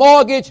out of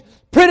mortgage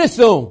pretty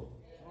soon.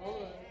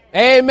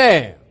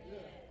 Amen.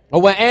 Or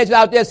when Angela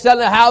out there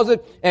selling houses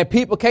and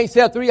people can't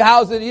sell 3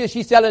 houses a year,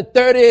 she's selling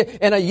 30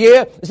 in a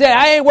year. She said,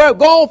 I ain't worth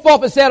going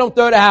forth and sell them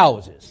 30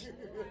 houses.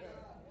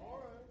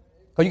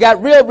 Because you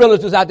got real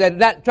realtors out there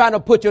not trying to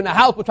put you in the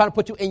house, but trying to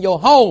put you in your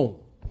home.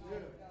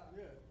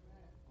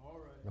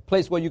 A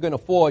place where you can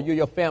afford you and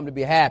your family to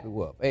be happy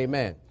with.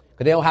 Amen.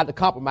 Because they don't have to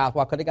compromise.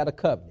 Why? Because they got a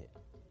covenant.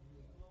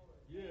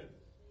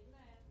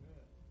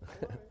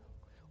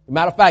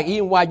 Matter of fact,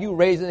 even while you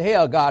raising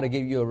hell, God will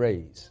give you a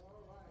raise.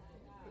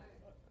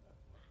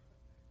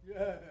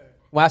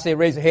 When I say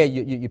raising hell,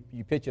 you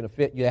pitching a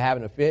fit, you're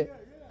having a fit.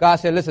 God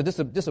said, listen,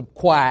 this is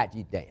quiet,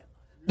 you damn.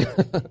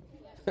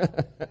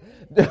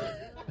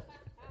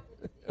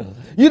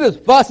 You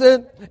just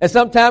fussing and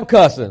sometimes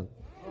cussing.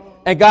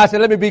 And God said,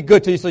 let me be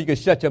good to you so you can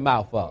shut your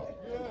mouth up.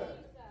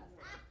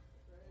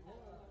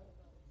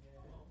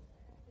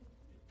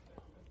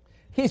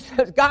 He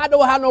says, God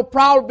don't have no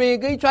problem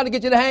being good. He's trying to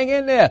get you to hang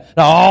in there.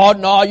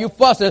 No, you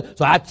fussing.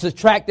 So I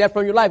subtract that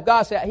from your life.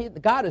 God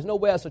said, God is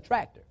nowhere a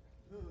subtractor.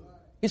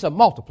 He's a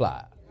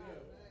multiplier.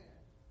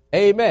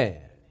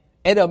 Amen.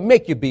 And it'll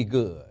make you be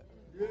good.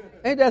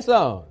 Ain't that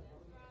something?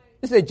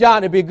 He said,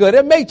 Johnny be good.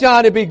 It'll make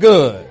Johnny be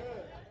good.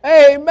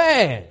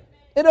 Amen.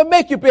 It'll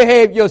make you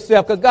behave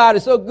yourself because God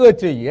is so good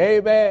to you.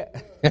 Amen.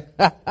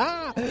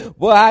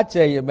 Boy, I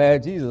tell you,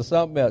 man, Jesus is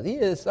something else. He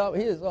is so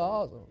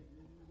awesome.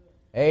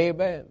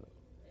 Amen.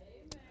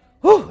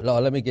 Whew,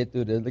 Lord, let me get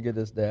through this. Look at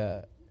this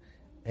there.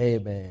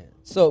 Amen.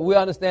 So we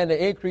understand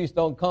the increase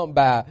don't come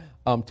by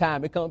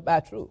time. It comes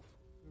by truth.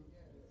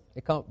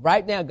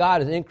 Right now,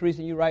 God is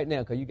increasing you right now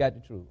because you got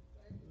the truth.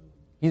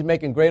 He's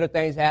making greater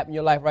things happen in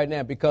your life right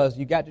now because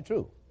you got the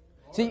truth.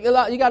 See, you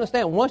got to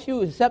understand, once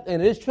you accept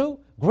and it is true,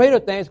 greater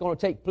things are going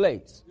to take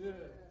place. Yeah.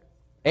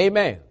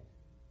 Amen.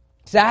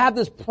 See, I have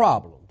this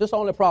problem. This is the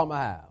only problem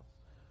I have.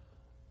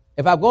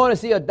 If I'm going to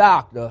see a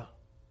doctor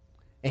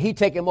and he's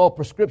taking more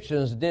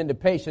prescriptions than the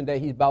patient that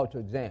he's about to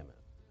examine.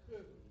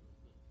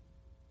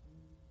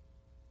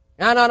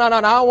 No, I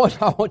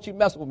don't want you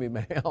messing with me,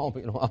 man.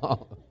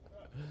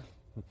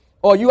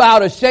 Or you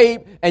out of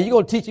shape and you're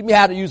going to teach me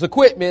how to use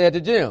equipment at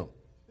the gym.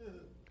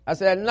 I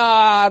said, no,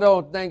 I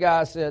don't think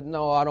I said,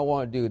 no, I don't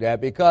want to do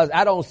that because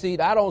I don't see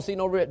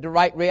the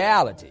right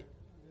reality.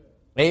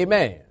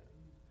 Amen.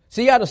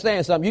 See, you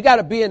understand something. You got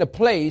to be in a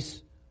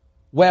place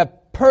where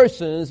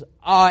persons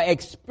are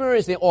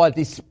experiencing or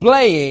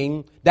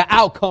displaying the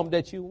outcome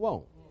that you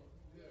want.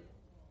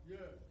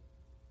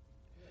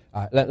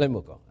 All right, let me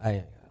move on. I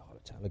ain't got all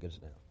the time. Look at this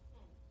now.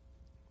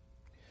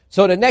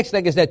 So the next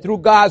thing is that through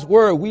God's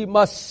word, we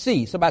must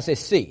see. Somebody say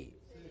see.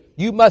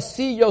 You must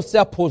see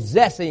yourself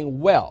possessing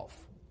wealth.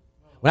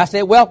 When I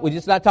say wealth, we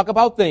just not talk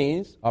about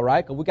things, all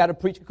right? Because we got to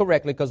preach it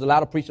correctly because a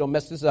lot of preachers don't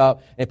mess this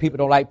up and people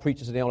don't like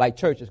preachers and they don't like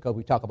churches because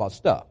we talk about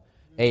stuff.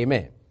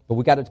 Amen. But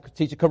we got to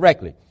teach it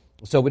correctly.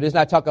 So we just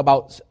not talk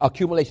about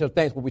accumulation of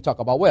things, but we talk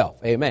about wealth.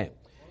 Amen.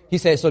 He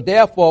says, so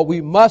therefore we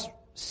must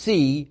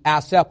see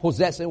ourselves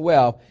possessing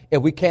wealth.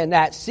 If we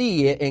cannot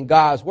see it in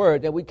God's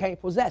word, then we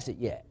can't possess it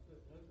yet.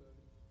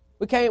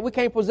 We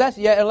can't possess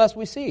it yet unless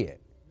we see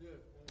it.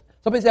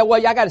 Somebody said,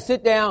 well, y'all got to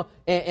sit down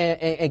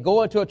and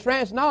go into a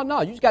trance.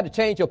 No, you just got to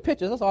change your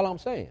pictures. That's all I'm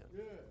saying.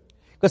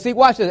 Because see,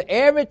 watch this.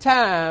 Every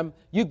time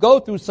you go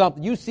through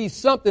something, you see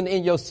something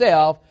in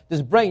yourself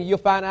that's bringing you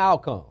final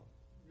outcome.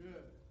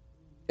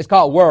 It's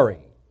called worry.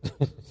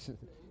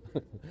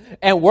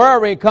 And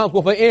worrying comes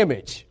with an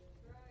image.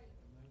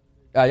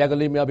 Y'all going to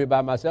leave me up here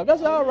by myself?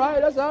 That's all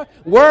right. That's all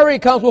right. Worry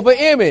comes with an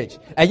image.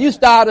 And you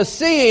start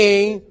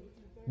seeing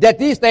that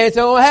these things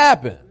don't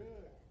happen.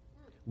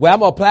 Well, I'm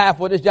going to apply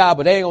for this job,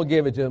 but they ain't going to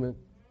give it to me.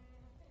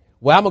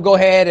 Well, I'm going to go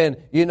ahead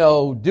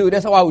and, do.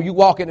 That's why when you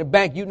walk in the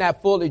bank, you're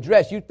not fully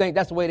dressed. You think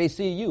that's the way they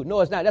see you.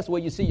 No, it's not. That's the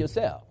way you see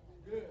yourself.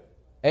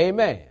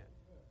 Amen.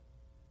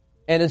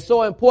 And it's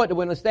so important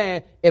to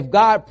understand if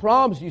God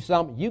promised you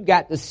something, you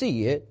got to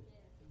see it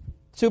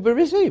to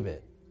receive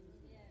it.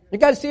 You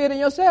got to see it in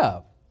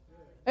yourself.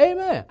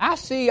 Amen. I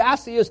see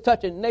us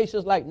touching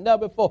nations like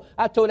never before.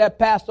 I told that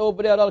pastor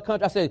over there in the other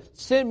country, I said,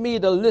 send me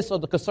the list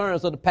of the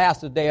concerns of the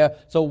pastor there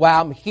so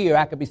while I'm here,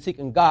 I can be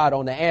seeking God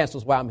on the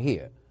answers while I'm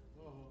here.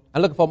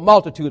 I'm looking for a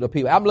multitude of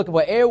people. I'm looking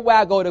for everywhere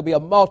I go, there'll be a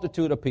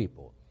multitude of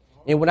people.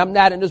 And when I'm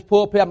not in this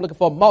pulpit, I'm looking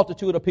for a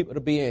multitude of people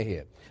to be in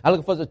here. I'm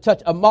looking for to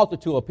touch a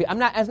multitude of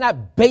people. It's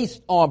not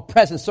based on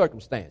present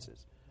circumstances.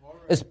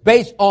 It's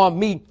based on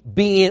me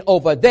being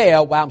over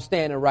there while I'm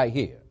standing right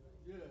here.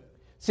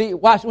 See,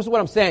 watch what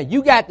I'm saying.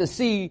 You got to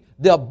see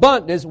the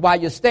abundance while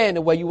you're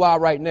standing where you are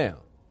right now.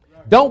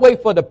 Don't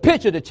wait for the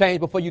picture to change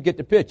before you get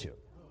the picture.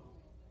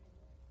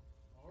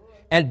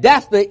 And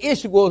that's the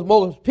issue with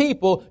most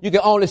people. You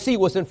can only see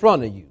what's in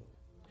front of you.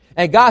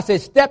 And God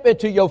says, step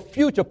into your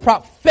future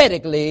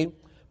prophetically,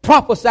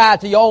 prophesy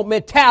to your own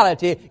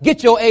mentality,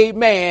 get your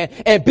amen,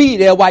 and be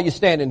there while you're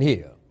standing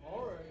here.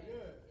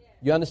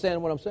 You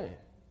understand what I'm saying?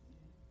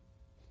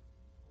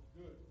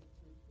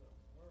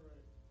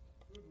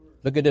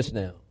 Look at this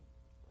now.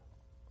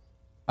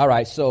 All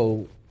right,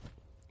 so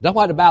that's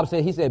why the Bible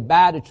said, he said,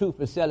 buy the truth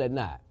and sell it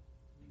not.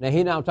 Now,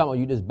 he's not talking about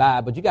you just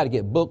buy, but you got to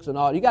get books and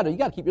all. You got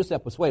to keep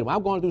yourself persuaded. When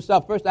I'm going to do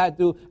stuff, first I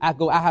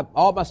have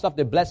all my stuff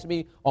that bless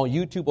me on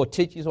YouTube or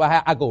teaching, so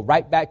I go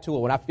right back to it.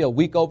 When I feel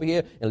weak over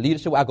here in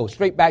leadership, I go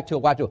straight back to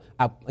it.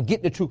 I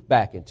get the truth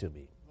back into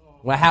me.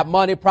 When I have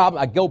money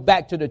problems, I go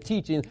back to the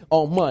teaching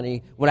on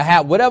money. When I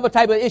have whatever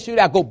type of issue,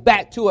 I go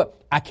back to it.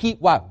 I keep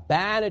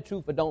buying the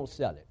truth, but don't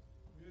sell it.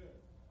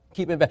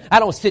 Keep it back. I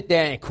don't sit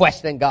there and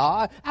question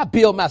God. I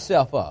build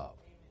myself up.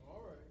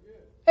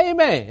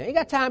 Amen. I ain't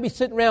got time to be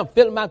sitting around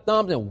fiddling my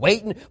thumbs and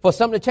waiting for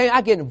something to change.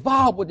 I get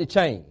involved with the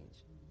change.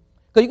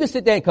 Because you can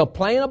sit there and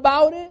complain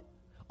about it,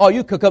 or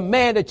you can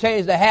command the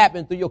change to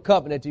happen through your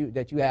covenant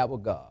that you have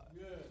with God.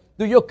 Yeah.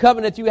 Through your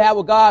covenant you have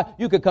with God,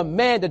 you can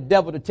command the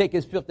devil to take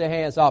his filthy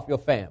hands off your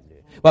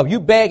family. But if you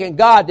begging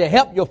God to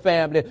help your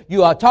family,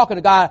 you are talking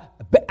to God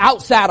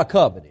outside of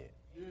covenant.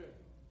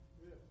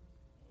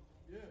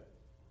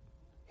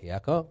 Here I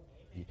come.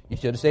 You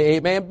should have said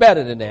amen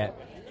better than that.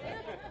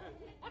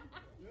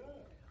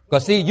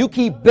 Because see, you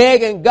keep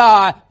begging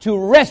God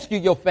to rescue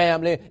your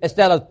family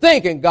instead of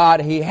thanking God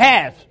he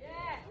has.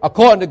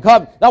 According to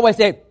covenant. That's why he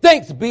said,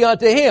 thanks be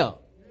unto him.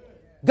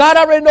 God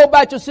already know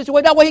about your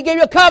situation. That's why he gave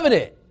you a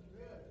covenant.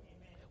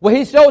 Well,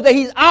 he shows that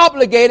he's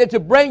obligated to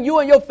bring you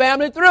and your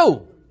family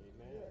through.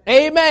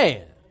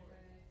 Amen.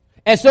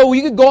 And so when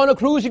you can go on a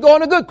cruise, you go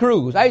on a good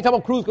cruise. I ain't talking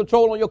about cruise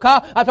control on your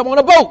car. I'm talking on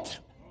a boat.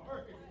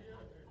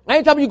 I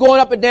ain't talking you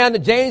going up and down the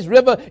James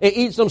River and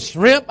eat some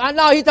shrimp. I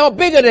know he's talking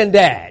bigger than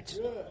that.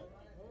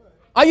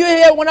 Are you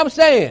hearing what I'm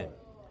saying?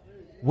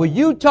 When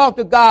you talk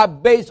to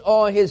God based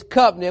on his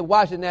covenant,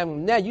 watching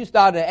them, now you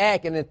started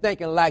acting and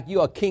thinking like you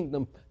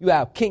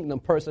have kingdom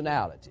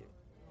personality.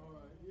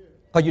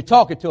 Because you're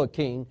talking to a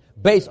king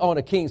based on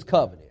a king's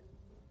covenant.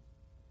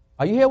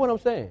 Are you hearing what I'm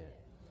saying?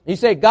 You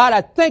say, God,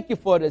 I thank you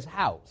for this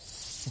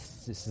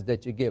house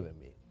that you're giving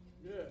me.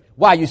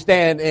 Why you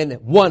stand in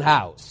one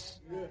house?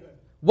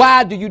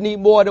 Why do you need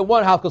more than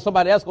one house? Because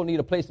somebody else going to need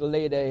a place to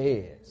lay their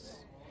heads.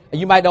 And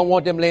you might not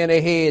want them laying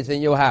their heads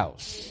in your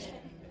house.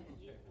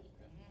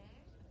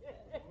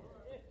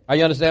 Are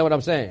you understand what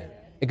I'm saying?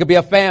 It could be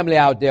a family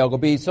out there. It could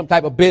be some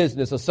type of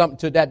business or something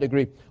to that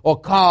degree. Or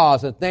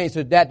cars and things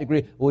to that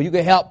degree. Well, you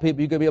can help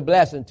people. You can be a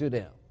blessing to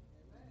them.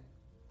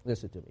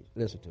 Listen to me.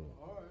 Listen to me.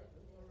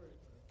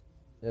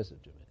 Listen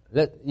to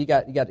me. You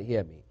got to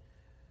hear me.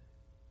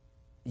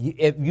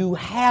 If you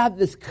have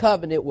this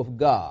covenant with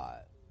God,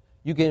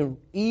 you can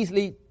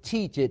easily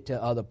teach it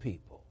to other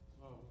people.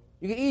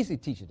 You can easily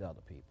teach it to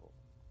other people.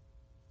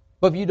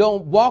 But if you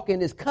don't walk in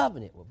this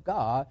covenant with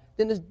God,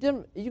 then it's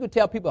different. You can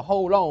tell people,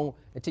 hold on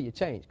until your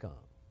change comes.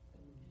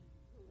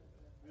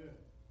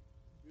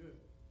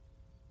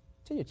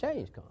 Till your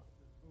change comes.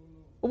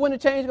 But when the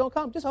change is going to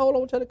come, just hold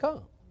on till it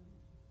comes.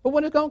 But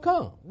when it's going to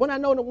come, when I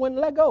know when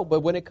to let go, but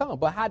when it comes.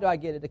 But how do I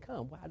get it to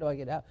come? How do I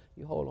get it out?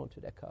 You hold on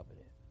to that covenant.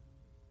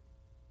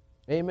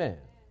 Amen.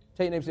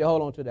 Tell your neighbor, say,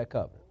 hold on to that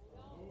covenant.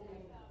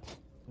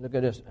 Look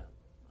at this.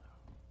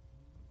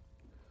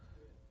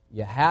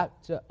 You have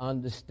to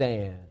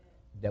understand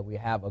that we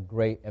have a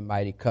great and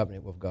mighty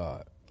covenant with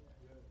God.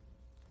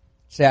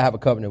 Say, I have a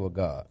covenant with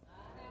God.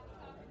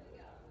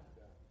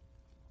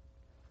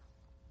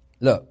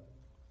 Look.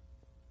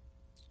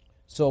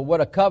 So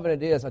what a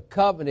covenant is,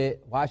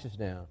 watch this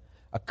now.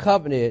 A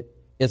covenant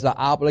is an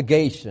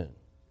obligation.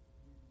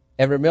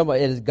 And remember,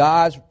 it is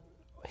God's,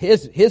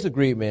 his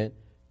agreement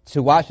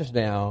to, watch this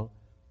now.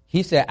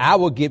 He said, I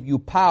will give you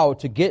power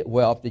to get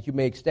wealth that you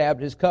may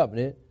establish his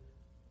covenant.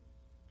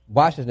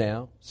 Watch this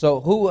now. So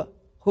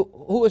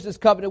who is this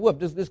covenant with?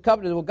 This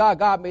covenant with God.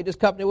 God made this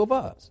covenant with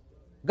us.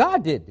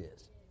 God did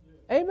this.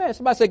 Amen.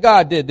 Somebody say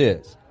God did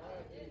this.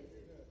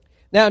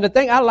 Now, the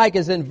thing I like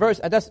is in verse,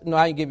 I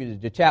didn't give you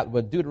the chapter,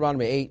 but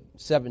Deuteronomy 8,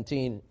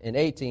 17 and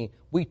 18,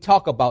 we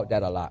talk about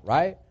that a lot,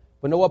 right?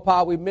 But know what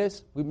part we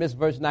miss? We miss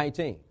verse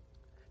 19.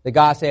 That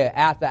God said,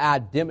 after I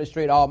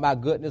demonstrate all my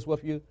goodness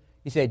with you,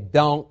 he said,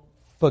 don't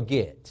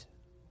forget.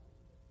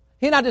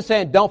 He's not just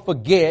saying don't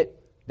forget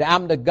that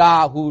I'm the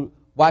God who,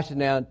 watch it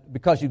now,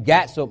 because you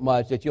got so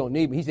much that you don't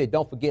need me. He said,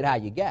 don't forget how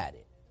you got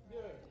it.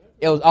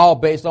 It was all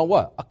based on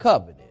what? A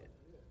covenant.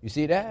 You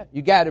see that?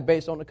 You got it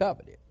based on the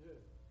covenant.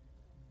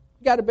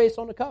 You got it based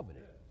on the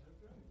covenant.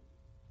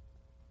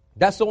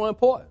 That's so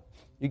important.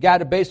 You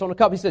got it based on the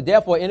covenant. He said,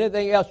 therefore,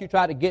 anything else you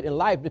try to get in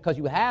life because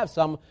you have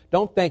some,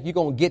 don't think you're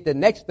going to get the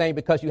next thing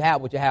because you have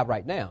what you have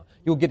right now.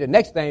 You'll get the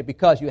next thing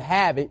because you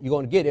have it. You're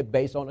going to get it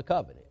based on the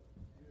covenant.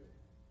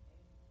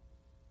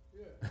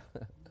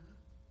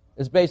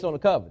 It's based on the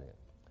covenant.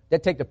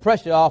 That take the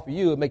pressure off of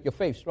you and make your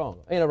faith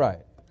stronger. Ain't it right?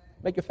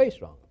 Make your faith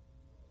stronger.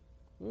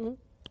 Mm-hmm.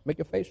 Make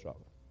your faith stronger.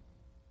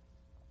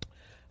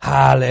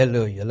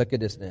 Hallelujah. Look at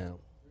this now.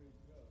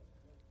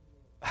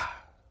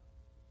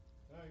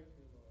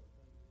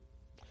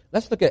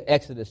 Let's look at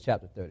Exodus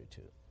chapter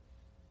 32.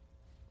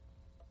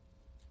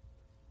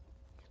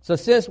 So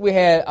since we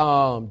had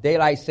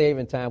daylight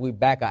saving time, we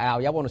back an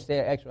hour. Y'all want to stay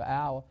an extra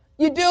hour?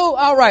 You do?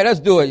 All right, let's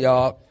do it,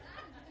 y'all.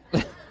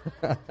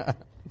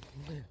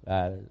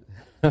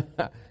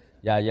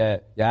 Yeah.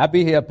 I'll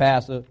be here,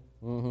 Pastor,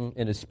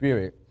 in the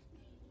spirit.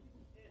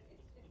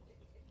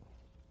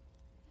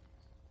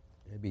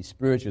 It'll be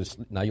spiritual.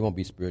 No, you won't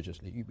be spiritual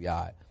sleep. You'll be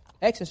all right.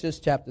 Exodus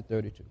chapter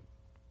 32.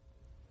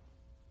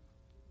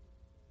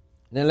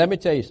 Now, let me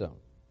tell you something.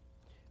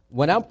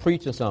 When I'm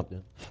preaching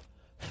something,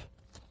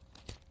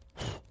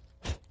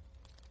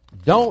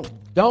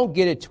 don't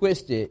get it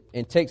twisted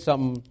and take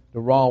something the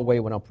wrong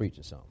way when I'm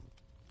preaching something.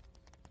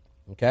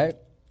 Okay?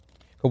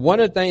 Because one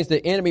of the things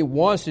the enemy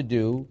wants to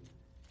do,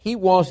 he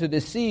wants to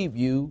deceive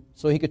you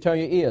so he can turn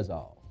your ears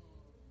off.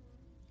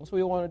 That's what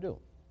he want to do.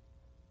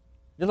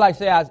 Just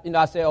like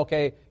I say,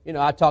 okay,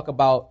 I talk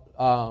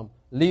about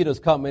leaders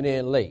coming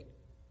in late.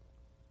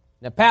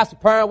 Now, Pastor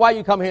Perrin, why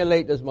you come here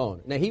late this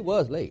morning? Now, he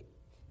was late.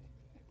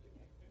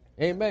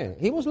 Amen.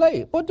 He was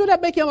late. But do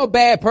that make him a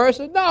bad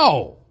person?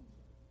 No.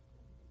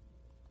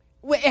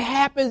 Well, it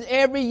happens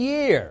every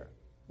year.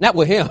 Not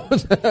with him.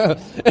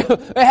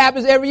 It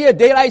happens every year.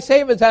 Daylight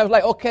saving time is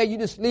like, okay, you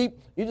just sleep.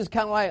 You just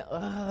kind of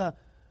like,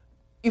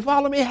 you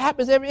follow me? It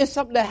happens it's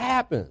something that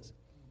happens.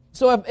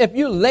 So if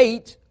you're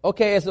late,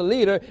 okay, as a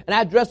leader, and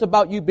I address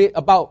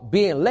about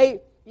being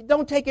late, you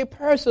don't take it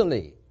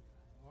personally.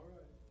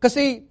 Because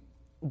see,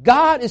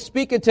 God is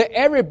speaking to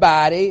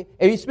everybody,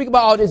 and He's speaking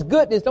about all this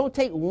goodness. Don't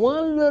take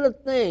one little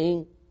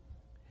thing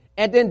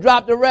and then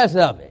drop the rest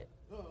of it.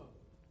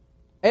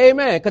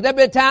 Amen. Because there have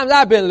been times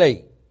I've been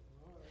late.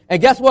 And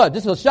guess what?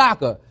 This is a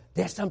shocker.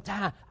 There's some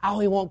time I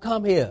don't even want to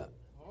come here.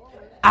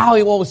 I don't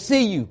even want to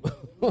see you.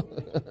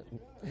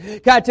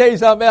 Can I tell you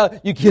something else?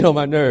 You get on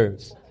my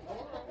nerves.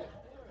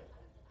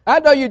 I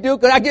know you do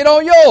because I get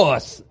on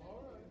yours.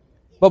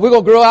 But we're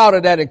going to grow out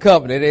of that in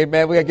covenant.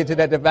 Amen. We're going to get to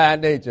that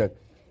divine nature.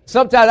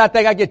 Sometimes I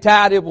think I get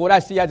tired of it, but when I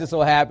see you, I'm just so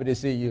happy to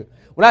see you.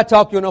 When I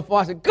talk to you on the phone,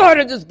 I say, God,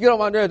 I just get on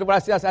my nerves. When I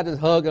see you, I just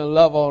hug and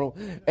love on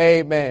them.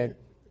 Amen.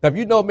 If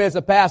you know me as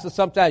a pastor,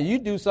 sometimes you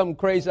do something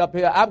crazy up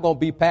here, I'm going to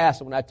be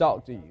pastor when I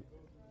talk to you.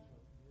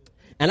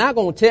 And I'm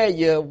going to tell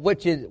you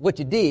what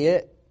you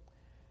did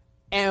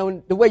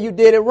and the way you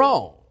did it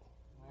wrong.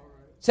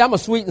 See, I'm a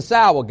sweet and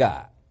sour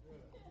guy.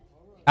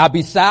 I'll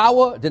be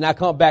sour, then I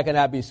come back and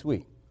I'll be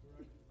sweet.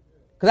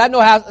 Because I know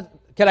how,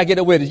 can I get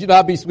a witness? You know,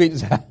 I'll be sweet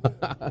and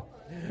sour.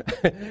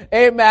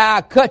 Amen.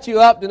 I cut you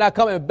up, then I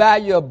come and buy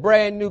you a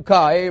brand new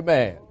car.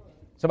 Amen.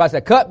 Somebody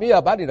said, cut me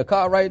up. I need a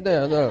car right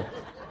there. No.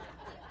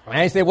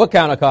 I ain't say what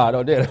kind of car,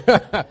 though, did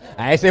I?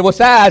 I ain't say what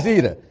size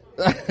either.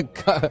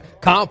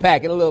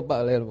 Compact and a little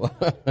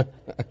bit.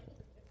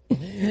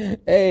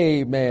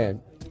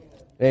 Amen.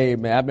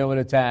 Amen. I remember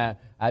the time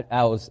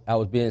I was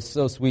being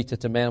so sweet to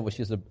Tamanda when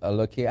she was a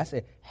little kid. I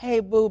said, hey,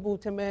 boo-boo,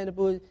 Tamanda,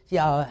 boo.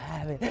 Y'all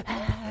have it.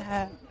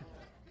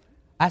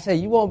 I said,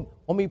 you want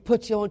me to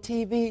put you on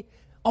TV?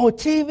 On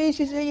TV?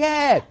 She said,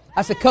 yeah.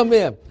 I said, come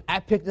in. I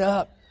picked her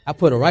up. I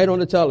put her right on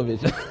the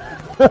television.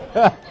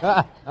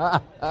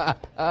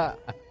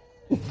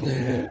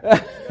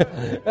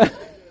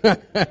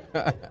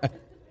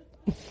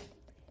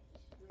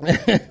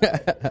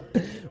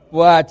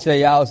 Boy, I tell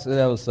you,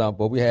 that was something.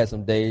 But we had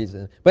some days.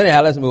 But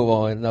anyhow, let's move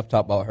on. Enough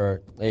talk about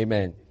her.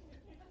 Amen.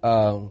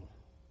 Lord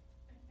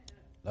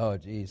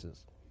Jesus.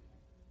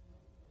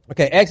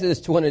 Okay, Exodus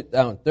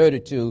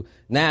 32,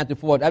 9 to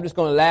 4. I'm just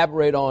going to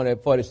elaborate on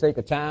it for the sake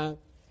of time.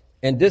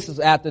 And this is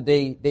after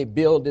they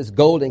build this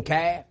golden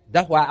calf.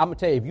 That's why I'm going to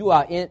tell you, if you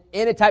are in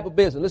any type of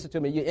business, listen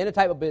to me, you're in any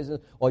type of business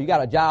or you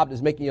got a job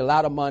that's making you a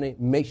lot of money,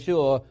 make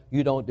sure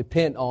you don't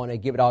depend on it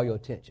and give it all your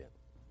attention.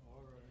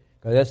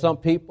 Because there's some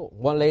people,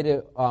 one lady,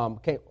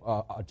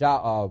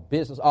 a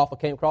business offer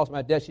came across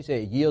my desk. She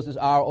said, it yields this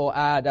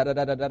ROI,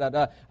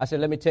 da-da-da-da-da-da-da. I said,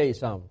 let me tell you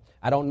something.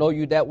 I don't know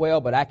you that well,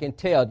 but I can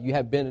tell you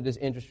have been in this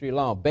industry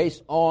long.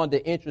 Based on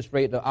the interest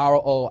rate, the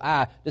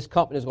ROI, this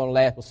company is going to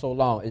last for so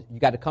long. You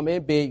got to come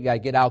in big, you got to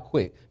get out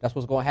quick. That's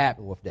what's going to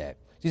happen with that.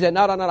 She said,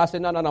 no. I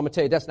said, no, I'm going to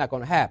tell you, that's not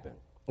going to happen.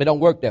 It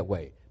don't work that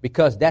way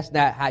because that's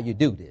not how you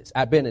do this.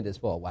 I've been in this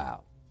for a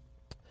while.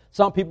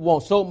 Some people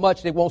want so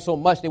much, they want so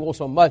much,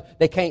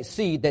 they can't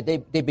see that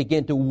they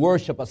begin to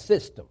worship a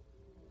system.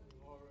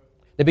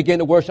 They begin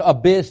to worship a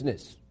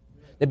business.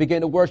 They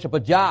begin to worship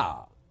a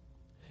job.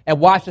 And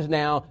watch this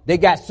now. They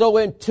got so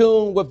in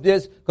tune with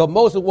this because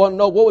Moses wanted to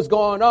know what was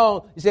going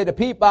on. He said the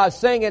people are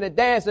singing and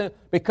dancing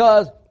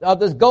because of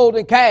this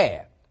golden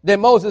calf. Then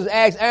Moses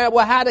asked Aaron,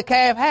 well, how did the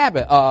calf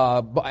happen?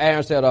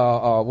 Aaron said,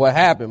 what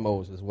happened,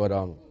 Moses?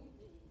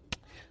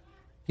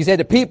 He said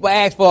the people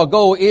asked for a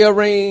gold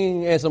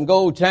earring and some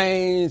gold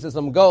chains and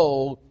some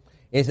gold.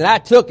 He said, I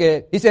took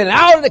it. He said, and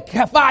out of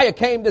the fire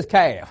came this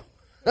calf.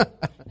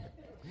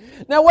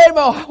 Now, wait a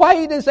minute.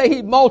 Why he didn't say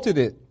he molted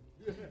it?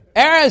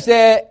 Aaron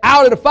said,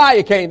 out of the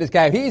fire came this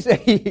calf. He said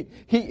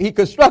he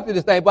constructed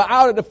this thing, but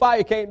out of the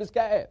fire came this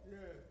calf.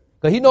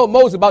 Because he know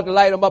Moses about to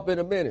light him up in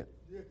a minute.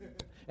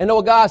 And know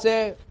what God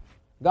said?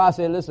 God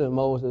said, listen,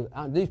 Moses,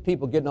 these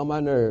people getting on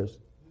my nerves.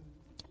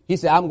 He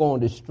said, I'm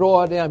going to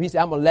destroy them. He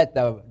said, I'm going to let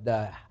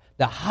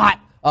the hot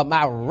of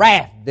my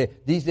wrath,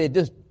 he said,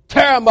 just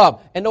tear them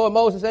up. And know what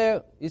Moses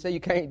said? He said, you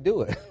can't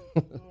do it.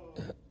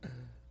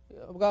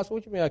 God said,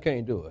 what you mean I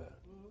can't do it?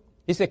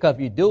 He said, because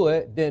if you do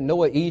it, then know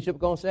what Egypt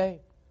going to say?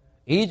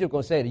 Egypt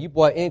going to say that you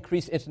brought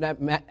increased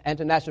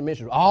international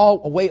missions all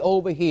the way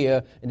over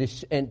here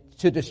and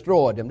to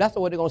destroy them. That's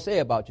what they're going to say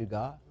about you,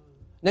 God.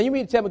 Now, you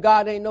mean to tell me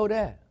God ain't know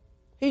that?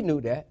 He knew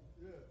that.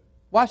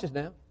 Watch this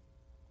now.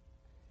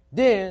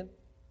 Then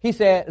he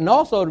said, and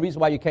also the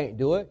reason why you can't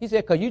do it, he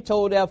said, because you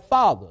told their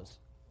fathers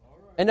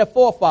and their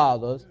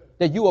forefathers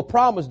that you will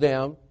promise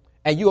them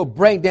and you will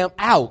bring them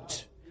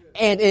out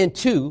and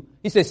into.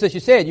 He said, since you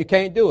said you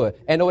can't do it.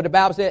 And know what the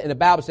Bible said? And the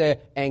Bible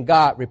said, and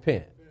God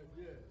repent.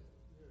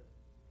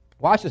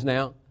 Watch this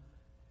now.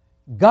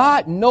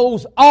 God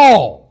knows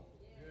all.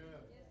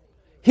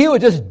 He was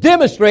just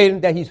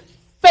demonstrating that he's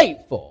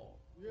faithful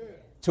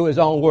to his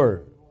own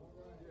word.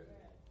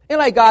 And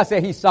like God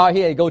said, he saw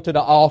he had to go to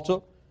the altar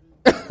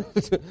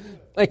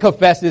and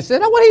confess his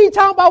sin. Now, what are you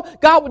talking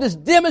about? God would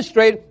just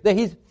demonstrate that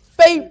he's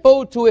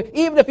faithful to it.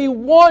 Even if he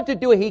wanted to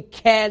do it, he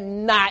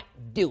cannot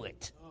do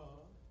it.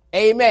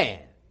 Amen.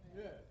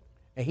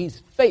 And he's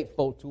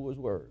faithful to his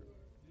word.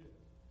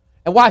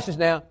 And watch this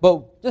now.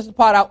 But this is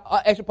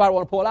the extra part I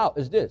want to pull out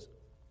is this.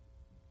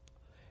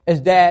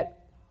 Is that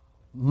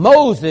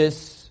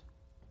Moses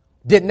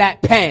did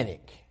not panic.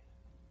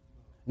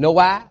 Know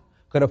why?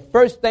 Because the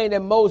first thing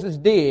that Moses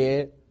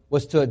did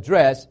was to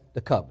address the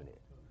covenant.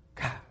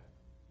 God.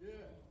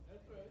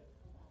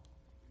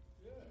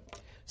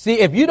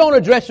 See, if you don't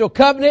address your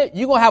covenant,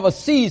 you're going to have a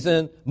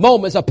season,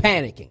 moments of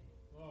panicking.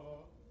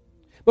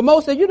 But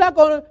Moses said, you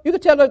can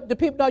tell the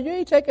people, no, you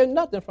ain't taking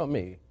nothing from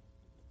me.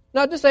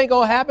 No, this ain't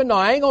going to happen. No,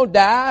 I ain't going to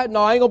die.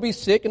 No, I ain't going to be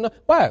sick.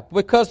 Why?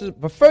 Because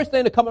the first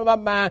thing that comes to my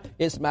mind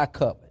is my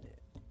covenant.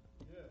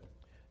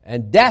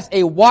 And that's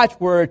a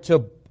watchword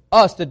to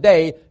us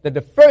today that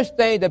the first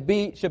thing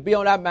that should be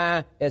on our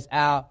mind is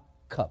our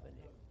covenant.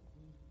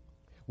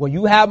 When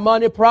you have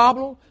money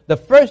problem, the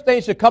first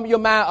thing should come to your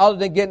mind other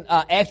than getting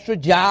an extra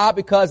job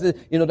because,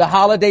 the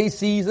holiday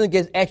season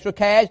gets extra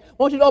cash. I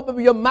want you to open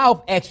your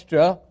mouth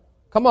extra.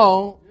 Come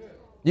on.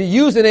 You're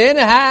using it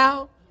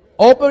anyhow.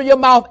 Open your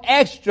mouth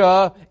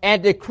extra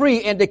and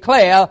decree and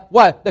declare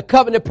what? The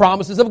covenant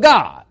promises of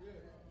God.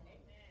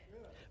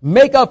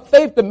 Make a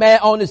faith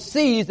demand on the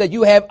seeds that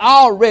you have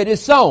already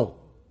sown.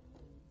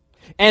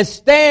 And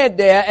stand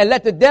there and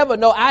let the devil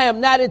know I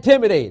am not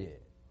intimidated.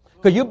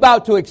 Because you're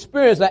about to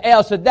experience an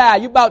El Shaddai.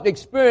 You're about to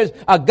experience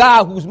a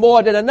God who's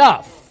more than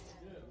enough.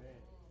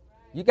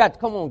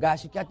 Come on,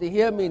 guys, you got to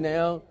hear me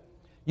now.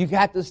 You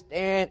got to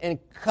stand in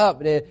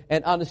covenant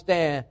and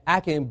understand I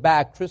can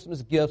buy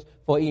Christmas gifts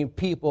for even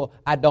people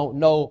I don't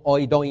know or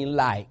you don't even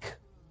like.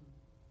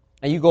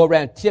 And you go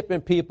around tipping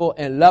people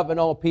and loving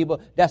on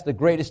people. That's the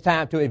greatest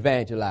time to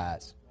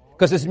evangelize.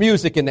 Because it's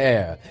music in the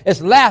air.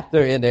 It's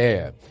laughter in the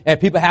air.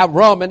 And people have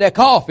rum in their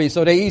coffee,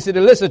 so they're easy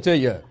to listen to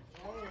you.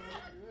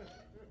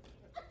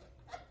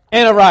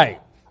 Ain't it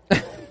right?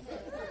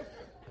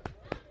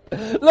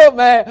 Look,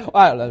 man. All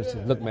right, let's see.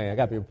 Look, man. I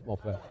got to be more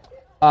fair.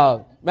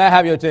 May I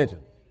have your attention?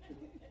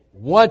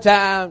 One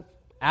time,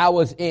 I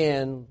was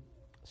in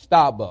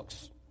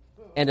Starbucks,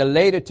 and the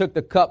lady took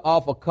the cup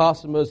off a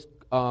customer's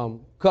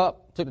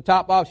cup, took the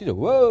top off. She said,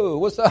 "Whoa,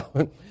 what's up?"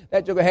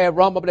 That joker had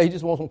rum up there. He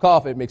just wants some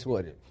coffee mixed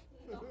with it.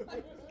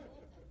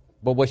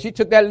 But when she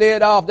took that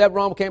lid off, that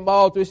rum came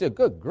all through. She said,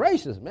 "Good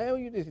gracious,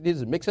 man, you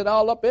just mix it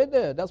all up in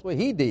there." That's what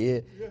he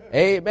did.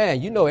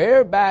 Amen. You know,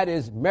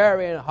 everybody's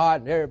merry and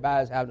heart, and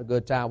everybody's having a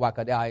good time. Why?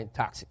 Because they are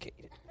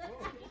intoxicated.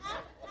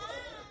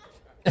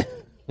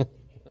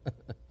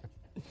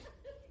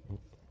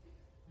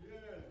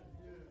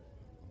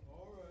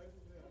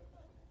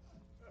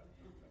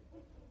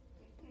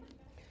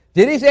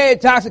 Did he say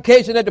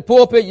intoxication at the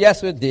pulpit?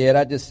 Yes, it did.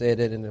 I just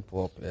said it in the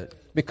pulpit.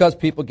 Because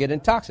people get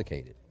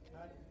intoxicated.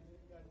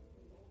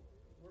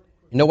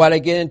 You know why they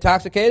get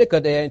intoxicated?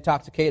 Because they're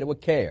intoxicated with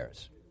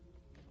cares.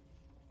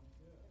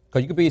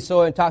 Because you could be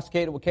so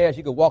intoxicated with cares,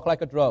 you could walk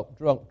like a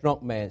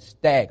drunk man,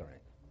 staggering.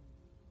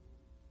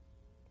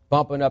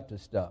 Bumping up to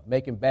stuff,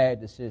 making bad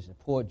decisions,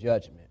 poor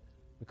judgment.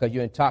 Because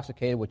you're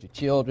intoxicated with your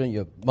children,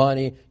 your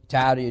money, you're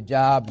tired of your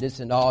job, this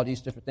and all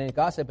these different things.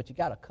 God said, but you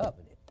got a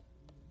covenant.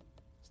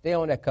 Stay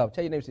on that covenant.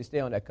 Tell your neighbor, say, stay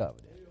on that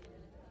covenant.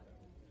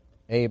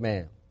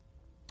 Amen.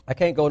 I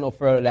can't go no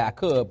further than I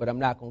could, but I'm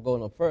not going to go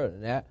no further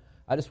than that.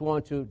 I just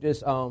want to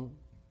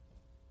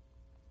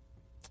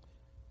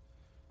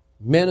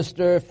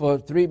minister for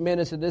 3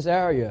 minutes in this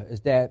area.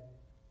 Is that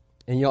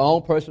in your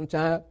own personal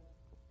time,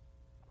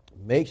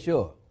 make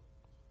sure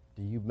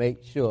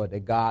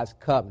that God's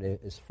covenant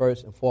is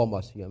first and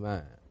foremost in your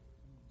mind.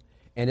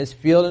 And this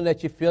feeling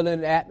that you're feeling in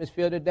the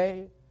atmosphere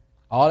today,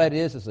 all that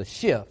is a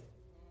shift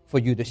for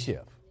you to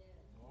shift.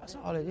 That's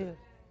all it is.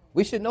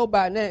 We should know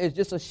by now it's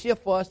just a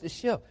shift for us to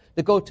shift,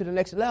 to go to the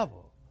next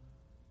level.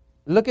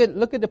 Look at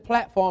the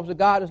platforms that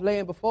God is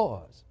laying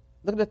before us.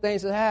 Look at the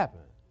things that happen.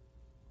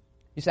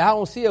 You say, I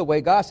don't see a way.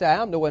 God said,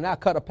 I am the way, and I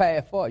cut a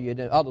path for you, and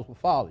then others will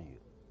follow you.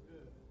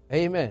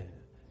 Amen.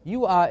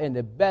 You are in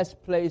the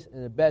best place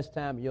and the best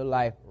time of your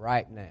life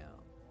right now.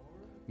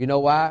 You know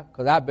why?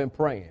 Because I've been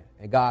praying,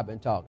 and God been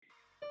talking.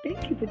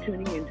 Thank you for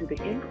tuning in to the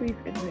Increase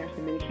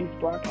International Ministries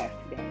broadcast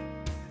today.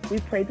 We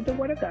pray that the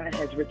Word of God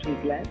has richly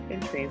blessed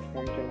and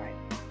transformed your life.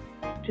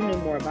 To know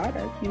more about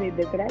us, you may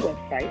visit our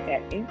website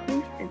at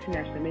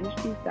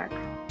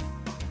increaseinternationalministries.com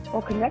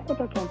or connect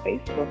with us on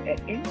Facebook at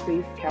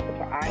Increase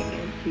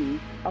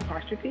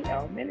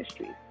INT''L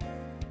Ministries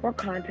or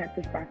contact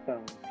us by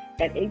phone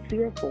at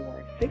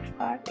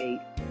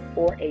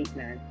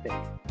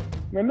 804-658-4896.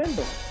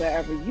 Remember,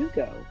 wherever you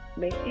go,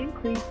 may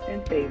increase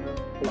and favor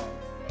flow.